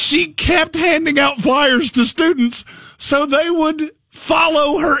point she kept handing out flyers to students so they would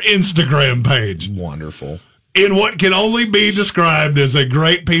follow her Instagram page. Wonderful. In what can only be described as a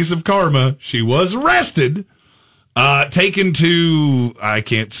great piece of karma, she was arrested, taken to, I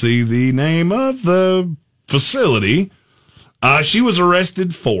can't see the name of the facility. She was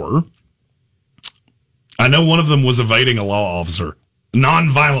arrested for, I know one of them was evading a law officer,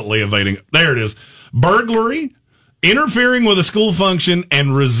 non-violently evading, there it is, burglary, interfering with a school function,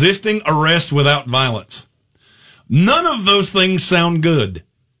 and resisting arrest without violence. None of those things sound good.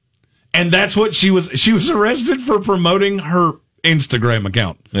 And that's what she was arrested for promoting her Instagram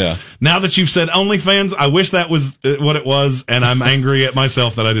account. Yeah. Now that you've said OnlyFans, I wish that was what it was, and I'm angry at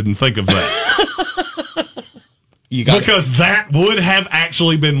myself that I didn't think of that. Because that would have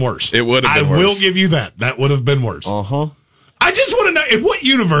actually been worse. It would have been worse. I will give you that. That would have been worse. I just want to know, in what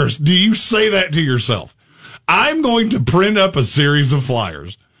universe do you say that to yourself? I'm going to print up a series of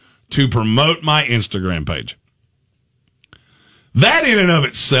flyers to promote my Instagram page. That in and of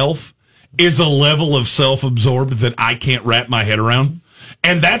itself is a level of self-absorbed that I can't wrap my head around.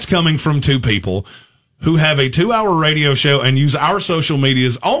 And that's coming from 2 people who have a 2-hour radio show and use our social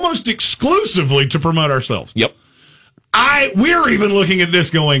medias almost exclusively to promote ourselves. Yep. We're even looking at this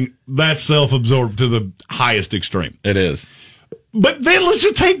going, that's self-absorbed to the highest extreme. It is. But then let's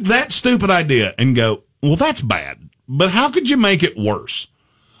just take that stupid idea and go, well, that's bad. But how could you make it worse?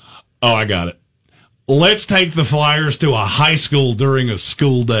 Oh, I got it. Let's take the flyers to a high school during a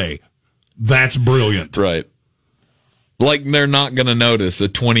school day. That's brilliant. Right. Like they're not going to notice a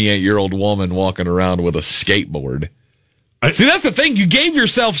 28-year-old woman walking around with a skateboard. See, that's the thing. You gave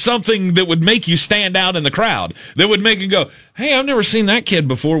yourself something that would make you stand out in the crowd. That would make you go, hey, I've never seen that kid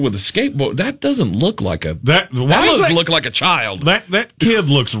before with a skateboard. That doesn't look like a... That look like a child. That kid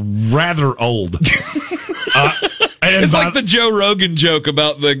looks rather old. It's like the Joe Rogan joke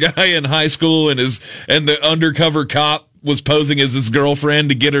about the guy in high school and the undercover cop was posing as his girlfriend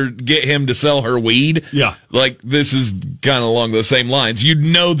to get him to sell her weed. Yeah. Like, this is kind of along those same lines. You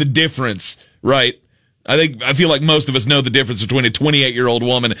know the difference, right? I feel like most of us know the difference between a 28-year-old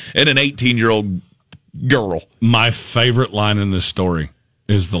woman and an 18-year-old girl. My favorite line in this story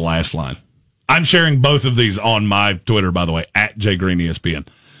is the last line. I'm sharing both of these on my Twitter, by the way, at @JGreenESPN.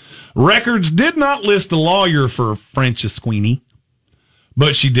 Records did not list a lawyer for Franceschini,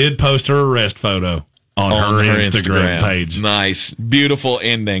 but she did post her arrest photo on her Instagram page. Nice. Beautiful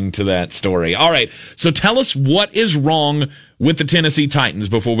ending to that story. All right. So tell us what is wrong with the Tennessee Titans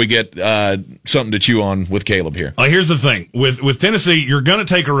before we get something to chew on with Caleb here. Here's the thing. With Tennessee, you're going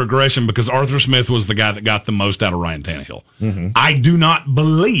to take a regression because Arthur Smith was the guy that got the most out of Ryan Tannehill. Mm-hmm. I do not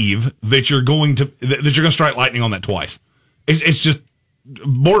believe that you're going to strike lightning on that twice. It's just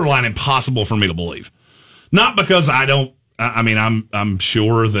borderline impossible for me to believe. Not because I'm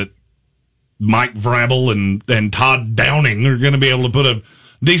sure that Mike Vrabel and Todd Downing are going to be able to put a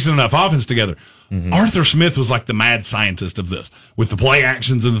decent enough offense together. Mm-hmm. Arthur Smith was like the mad scientist of this, with the play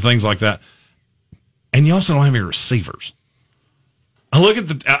actions and the things like that. And you also don't have any receivers. I look at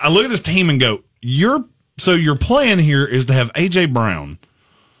this team and go, your plan here is to have A.J. Brown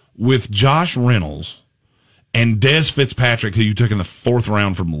with Josh Reynolds and Dez Fitzpatrick, who you took in the 4th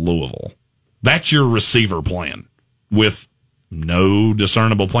round from Louisville. That's your receiver plan, with no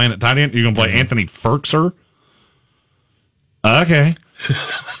discernible plan at tight end. You're going to play Anthony Ferkser? Okay.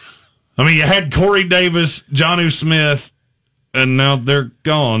 I mean, you had Corey Davis, Jonnu Smith, and now they're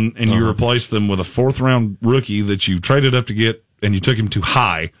gone, and you replaced them with a 4th-round rookie that you traded up to get, and you took him too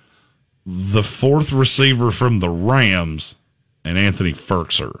high. The 4th receiver from the Rams, and Anthony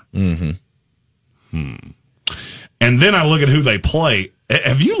Ferkser. Mm-hmm. And then I look at who they play.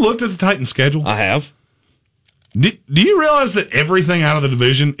 Have you looked at the Titans' schedule? I have. Do you realize that everything out of the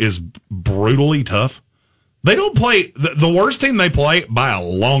division is brutally tough? They don't play. The worst team they play by a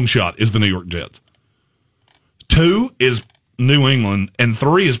long shot is the New York Jets. 2 is New England, and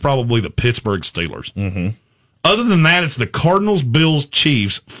 3 is probably the Pittsburgh Steelers. Mm-hmm. Other than that, it's the Cardinals, Bills,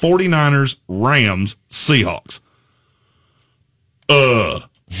 Chiefs, 49ers, Rams, Seahawks.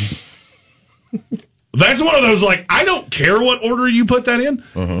 That's one of those, like, I don't care what order you put that in.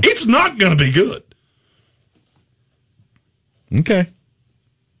 It's not going to be good. Okay.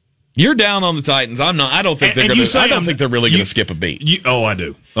 You're down on the Titans. I'm not. I don't think they're going to. I don't think they're really going to skip a beat. I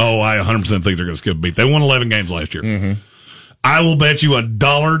do. I 100% think they're going to skip a beat. They won 11 games last year. Mm-hmm. I will bet you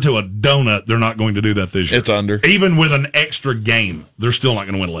 $1 to a donut they're not going to do that this year. It's under. Even with an extra game, they're still not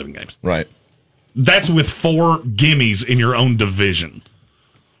going to win 11 games. Right. That's with 4 gimmies in your own division.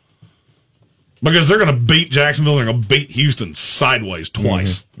 Because they're going to beat Jacksonville, they're going to beat Houston sideways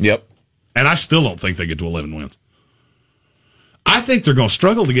twice. Mm-hmm. Yep. And I still don't think they get to 11 wins. I think they're going to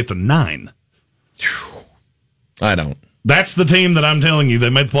struggle to get to 9. I don't. That's the team that I'm telling you. They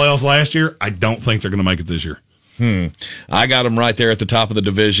made the playoffs last year. I don't think they're going to make it this year. I got them right there at the top of the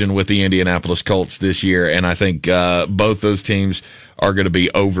division with the Indianapolis Colts this year, and I think both those teams are going to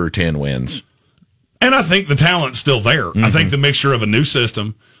be over 10 wins. And I think the talent's still there. Mm-hmm. I think the mixture of a new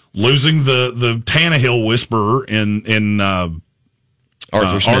system, losing the Tannehill whisperer in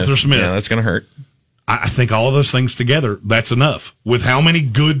Arthur Smith. Yeah, that's going to hurt. I think all of those things together, that's enough. With how many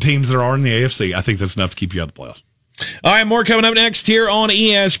good teams there are in the AFC, I think that's enough to keep you out of the playoffs. All right, more coming up next here on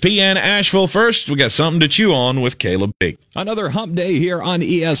ESPN Asheville. First, we got something to chew on with Caleb Peak. Another hump day here on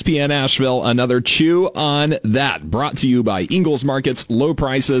ESPN Asheville. Another chew on that. Brought to you by Ingles Markets. Low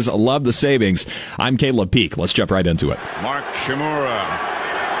prices, love the savings. I'm Caleb Peak. Let's jump right into it. Mark Shimura,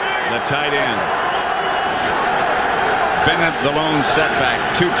 the tight end. Bennett, the lone setback.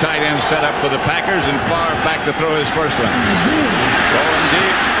 2 tight ends set up for the Packers, and Favre back to throw his first one. Going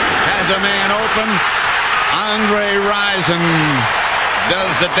deep, has a man open. Andre Rison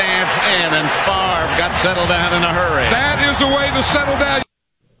does the dance in, and Favre got settled down in a hurry. That is the way to settle down.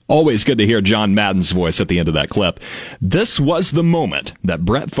 Always good to hear John Madden's voice at the end of that clip. This was the moment that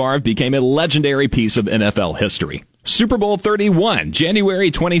Brett Favre became a legendary piece of NFL history. Super Bowl 31, January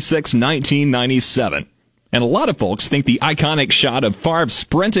 26, 1997. And a lot of folks think the iconic shot of Favre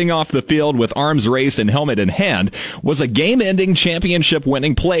sprinting off the field with arms raised and helmet in hand was a game-ending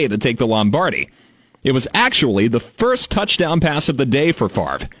championship-winning play to take the Lombardi. It was actually the first touchdown pass of the day for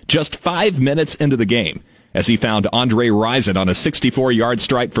Favre, just 5 minutes into the game, as he found Andre Rison on a 64-yard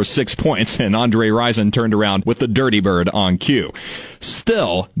strike for 6 points, and Andre Rison turned around with the Dirty Bird on cue.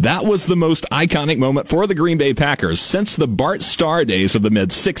 Still, that was the most iconic moment for the Green Bay Packers since the Bart Starr days of the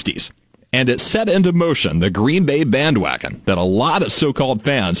mid-'60s. And it set into motion the Green Bay bandwagon that a lot of so-called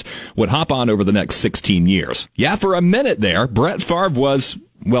fans would hop on over the next 16 years. Yeah, for a minute there, Brett Favre was,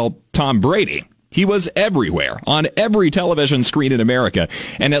 well, Tom Brady. He was everywhere, on every television screen in America,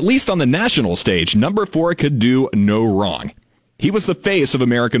 and at least on the national stage, number 4 could do no wrong. He was the face of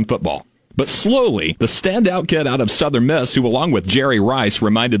American football. But slowly, the standout kid out of Southern Miss, who along with Jerry Rice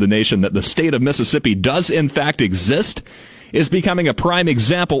reminded the nation that the state of Mississippi does in fact exist, is becoming a prime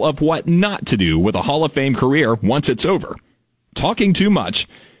example of what not to do with a Hall of Fame career once it's over. Talking too much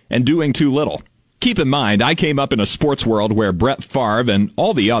and doing too little. Keep in mind, I came up in a sports world where Brett Favre and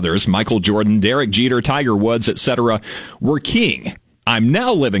all the others, Michael Jordan, Derek Jeter, Tiger Woods, etc., were king. I'm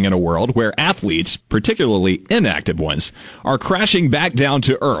now living in a world where athletes, particularly inactive ones, are crashing back down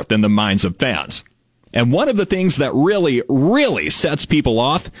to earth in the minds of fans. And one of the things that really, really sets people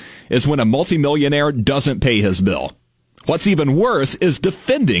off is when a multimillionaire doesn't pay his bill. What's even worse is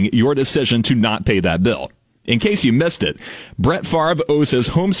defending your decision to not pay that bill. In case you missed it, Brett Favre owes his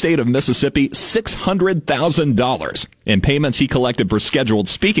home state of Mississippi $600,000 in payments he collected for scheduled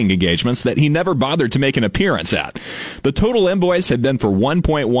speaking engagements that he never bothered to make an appearance at. The total invoice had been for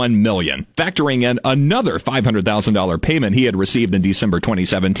 $1.1 million, factoring in another $500,000 payment he had received in December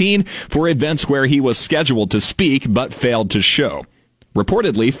 2017 for events where he was scheduled to speak but failed to show.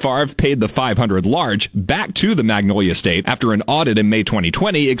 Reportedly, Favre paid the $500 large back to the Magnolia State after an audit in May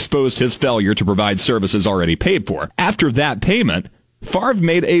 2020 exposed his failure to provide services already paid for. After that payment, Favre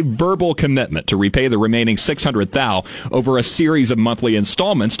made a verbal commitment to repay the remaining $600,000 over a series of monthly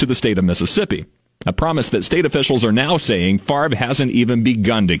installments to the state of Mississippi, a promise that state officials are now saying Favre hasn't even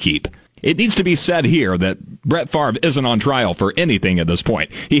begun to keep. It needs to be said here that Brett Favre isn't on trial for anything at this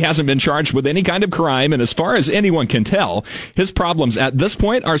point. He hasn't been charged with any kind of crime, and as far as anyone can tell, his problems at this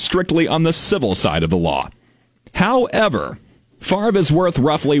point are strictly on the civil side of the law. However, Favre is worth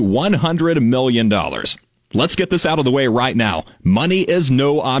roughly $100 million. Let's get this out of the way right now. Money is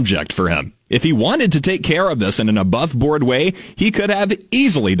no object for him. If he wanted to take care of this in an above-board way, he could have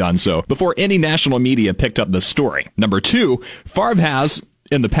easily done so before any national media picked up this story. Number two, Favre has,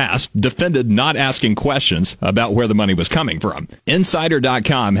 in the past, defended not asking questions about where the money was coming from.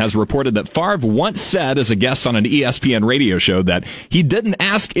 Insider.com has reported that Favre once said as a guest on an ESPN radio show that he didn't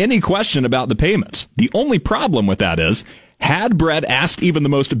ask any question about the payments. The only problem with that is, had Brett asked even the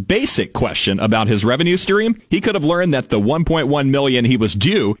most basic question about his revenue stream, he could have learned that the $1.1 million he was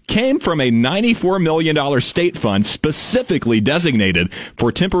due came from a $94 million state fund specifically designated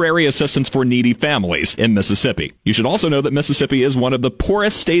for temporary assistance for needy families in Mississippi. You should also know that Mississippi is one of the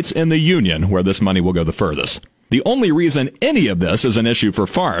poorest states in the union where this money will go the furthest. The only reason any of this is an issue for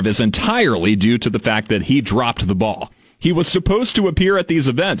Favre is entirely due to the fact that he dropped the ball. He was supposed to appear at these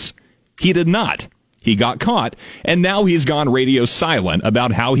events. He did not. He got caught, and now he's gone radio silent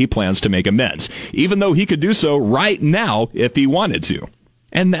about how he plans to make amends, even though he could do so right now if he wanted to.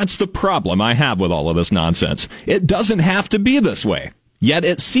 And that's the problem I have with all of this nonsense. It doesn't have to be this way. Yet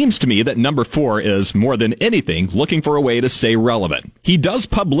it seems to me that number 4 is, more than anything, looking for a way to stay relevant. He does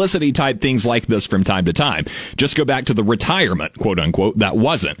publicity-type things like this from time to time. Just go back to the retirement, quote-unquote, that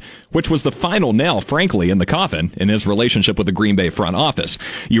wasn't, which was the final nail, frankly, in the coffin in his relationship with the Green Bay front office.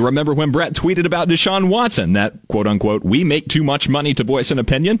 You remember when Brett tweeted about Deshaun Watson that, quote-unquote, we make too much money to voice an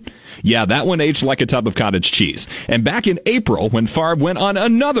opinion? Yeah, that one aged like a tub of cottage cheese. And back in April, when Favre went on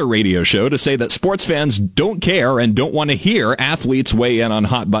another radio show to say that sports fans don't care and don't want to hear athletes weigh in on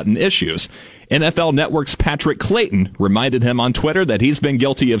hot button issues, NFL Network's Patrick Clayton reminded him on Twitter that he's been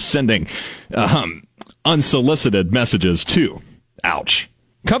guilty of sending unsolicited messages too. Ouch.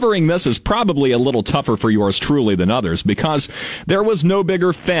 Covering this is probably a little tougher for yours truly than others because there was no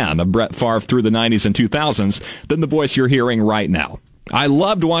bigger fan of Brett Favre through the 90s and 2000s than the voice you're hearing right now. I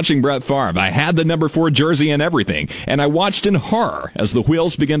loved watching Brett Favre. I had the number 4 jersey and everything, and I watched in horror as the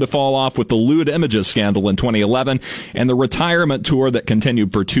wheels began to fall off with the lewd images scandal in 2011 and the retirement tour that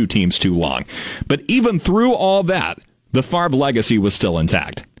continued for 2 teams too long. But even through all that, the Favre legacy was still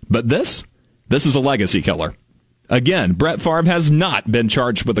intact. But this is a legacy killer. Again, Brett Favre has not been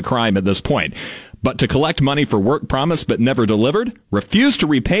charged with a crime at this point. But to collect money for work promised but never delivered, refuse to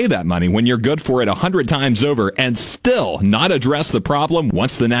repay that money when you're good for it 100 times over, and still not address the problem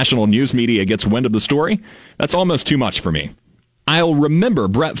once the national news media gets wind of the story, that's almost too much for me. I'll remember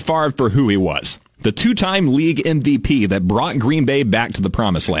Brett Favre for who he was, the 2-time league MVP that brought Green Bay back to the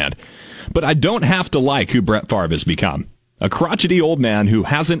promised land. But I don't have to like who Brett Favre has become. A crotchety old man who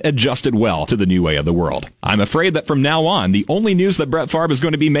hasn't adjusted well to the new way of the world. I'm afraid that from now on, the only news that Brett Favre is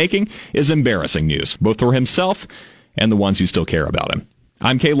going to be making is embarrassing news, both for himself and the ones who still care about him.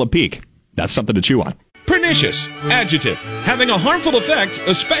 I'm Caleb Peak. That's something to chew on. Pernicious, adjective, having a harmful effect,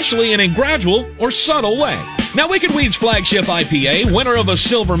 especially in a gradual or subtle way. Now, Wicked Weed's flagship IPA, winner of a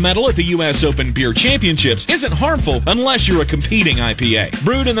silver medal at the U.S. Open Beer Championships, isn't harmful unless you're a competing IPA.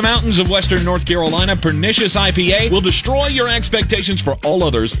 Brewed in the mountains of western North Carolina, Pernicious IPA will destroy your expectations for all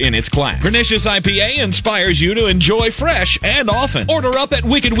others in its class. Pernicious IPA inspires you to enjoy fresh and often. Order up at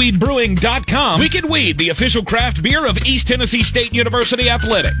wickedweedbrewing.com. Wicked Weed, the official craft beer of East Tennessee State University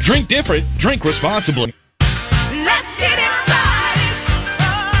Athletics. Drink different, drink responsibly. Let's get inside.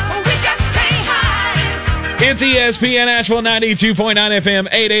 We just can't hide. It's ESPN Asheville 92.9 FM,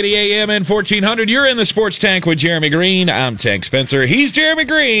 880 AM and 1400. You're in the Sports Tank with Jeremy Greene. I'm Tank Spencer. He's Jeremy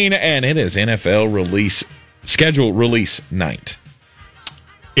Greene, and it is NFL schedule release night.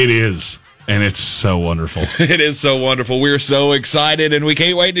 It is, and it's so wonderful. It is so wonderful. We're so excited, and we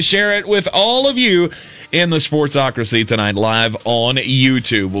can't wait to share it with all of you in the Sportsocracy tonight live on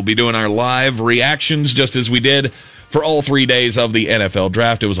YouTube. We'll be doing our live reactions just as we did for all 3 days of the NFL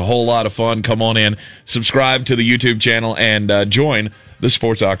Draft. It was a whole lot of fun. Come on in, subscribe to the YouTube channel, and join the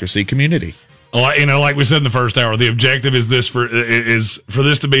Sportsocracy community. Like we said in the first hour, the objective is for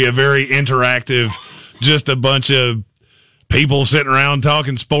this to be a very interactive, just a bunch of people sitting around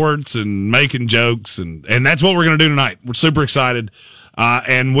talking sports and making jokes, and that's what we're going to do tonight. We're super excited,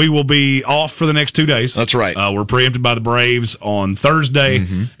 and we will be off for the next 2 days. That's right. We're preempted by the Braves on Thursday,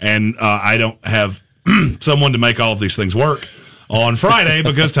 and I don't have someone to make all of these things work on Friday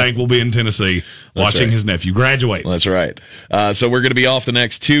because Tank will be in Tennessee watching his nephew graduate. That's right. So we're going to be off the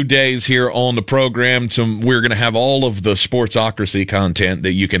next 2 days here on the program. We're going to have all of the Sportsocracy content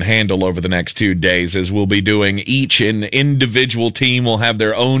that you can handle over the next 2 days, as we'll be doing each and individual team will have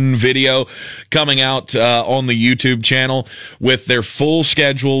their own video coming out on the YouTube channel with their full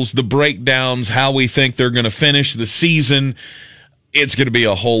schedules, the breakdowns, how we think they're going to finish the season. It's going to be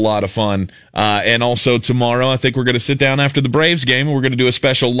a whole lot of fun. And also tomorrow, I think we're going to sit down after the Braves game, and we're going to do a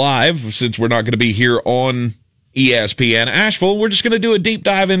special live, since we're not going to be here on ESPN Asheville. We're just going to do a deep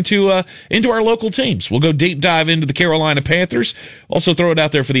dive into our local teams. We'll go deep dive into the Carolina Panthers. Also throw it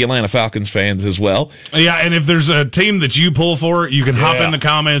out there for the Atlanta Falcons fans as well. Yeah, and if there's a team that you pull for, you can hop in the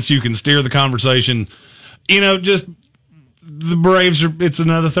comments. You can steer the conversation. Just... The Braves it's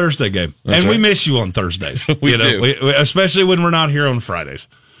another Thursday game. That's right. We miss you on Thursdays. We do. Especially when we're not here on Fridays.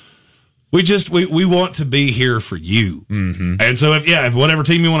 We want to be here for you. Mm-hmm. And so if whatever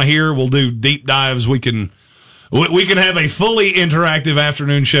team you want to hear, we'll do deep dives. We can have a fully interactive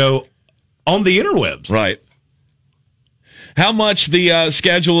afternoon show on the interwebs. Right. How much the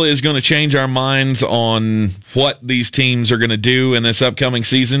schedule is going to change our minds on what these teams are going to do in this upcoming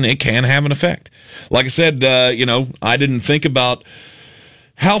season, it can have an effect. Like I said, I didn't think about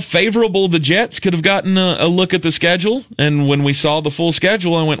how favorable the Jets could have gotten a look at the schedule. And when we saw the full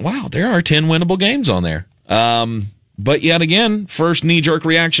schedule, I went, wow, there are 10 winnable games on there. But yet again, first knee-jerk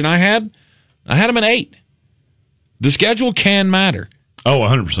reaction I had them at 8. The schedule can matter. Oh,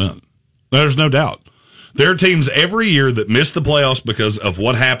 100%. There's no doubt. There are teams every year that miss the playoffs because of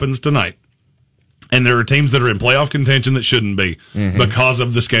what happens tonight. And there are teams that are in playoff contention that shouldn't be because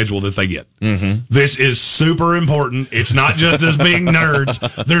of the schedule that they get. Mm-hmm. This is super important. It's not just us being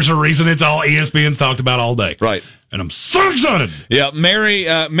nerds. There's a reason it's all ESPN's talked about all day. Right. And I'm so excited. Yeah, Merry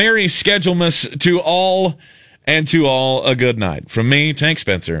Schedulemas to all, and to all a good night. From me, Tank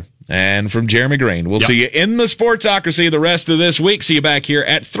Spencer, and from Jeremy Greene. We'll see you in the Sportsocracy the rest of this week. See you back here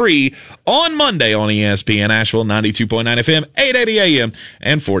at 3 on Monday on ESPN Asheville, 92.9 FM, 880 AM,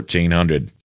 and 1400.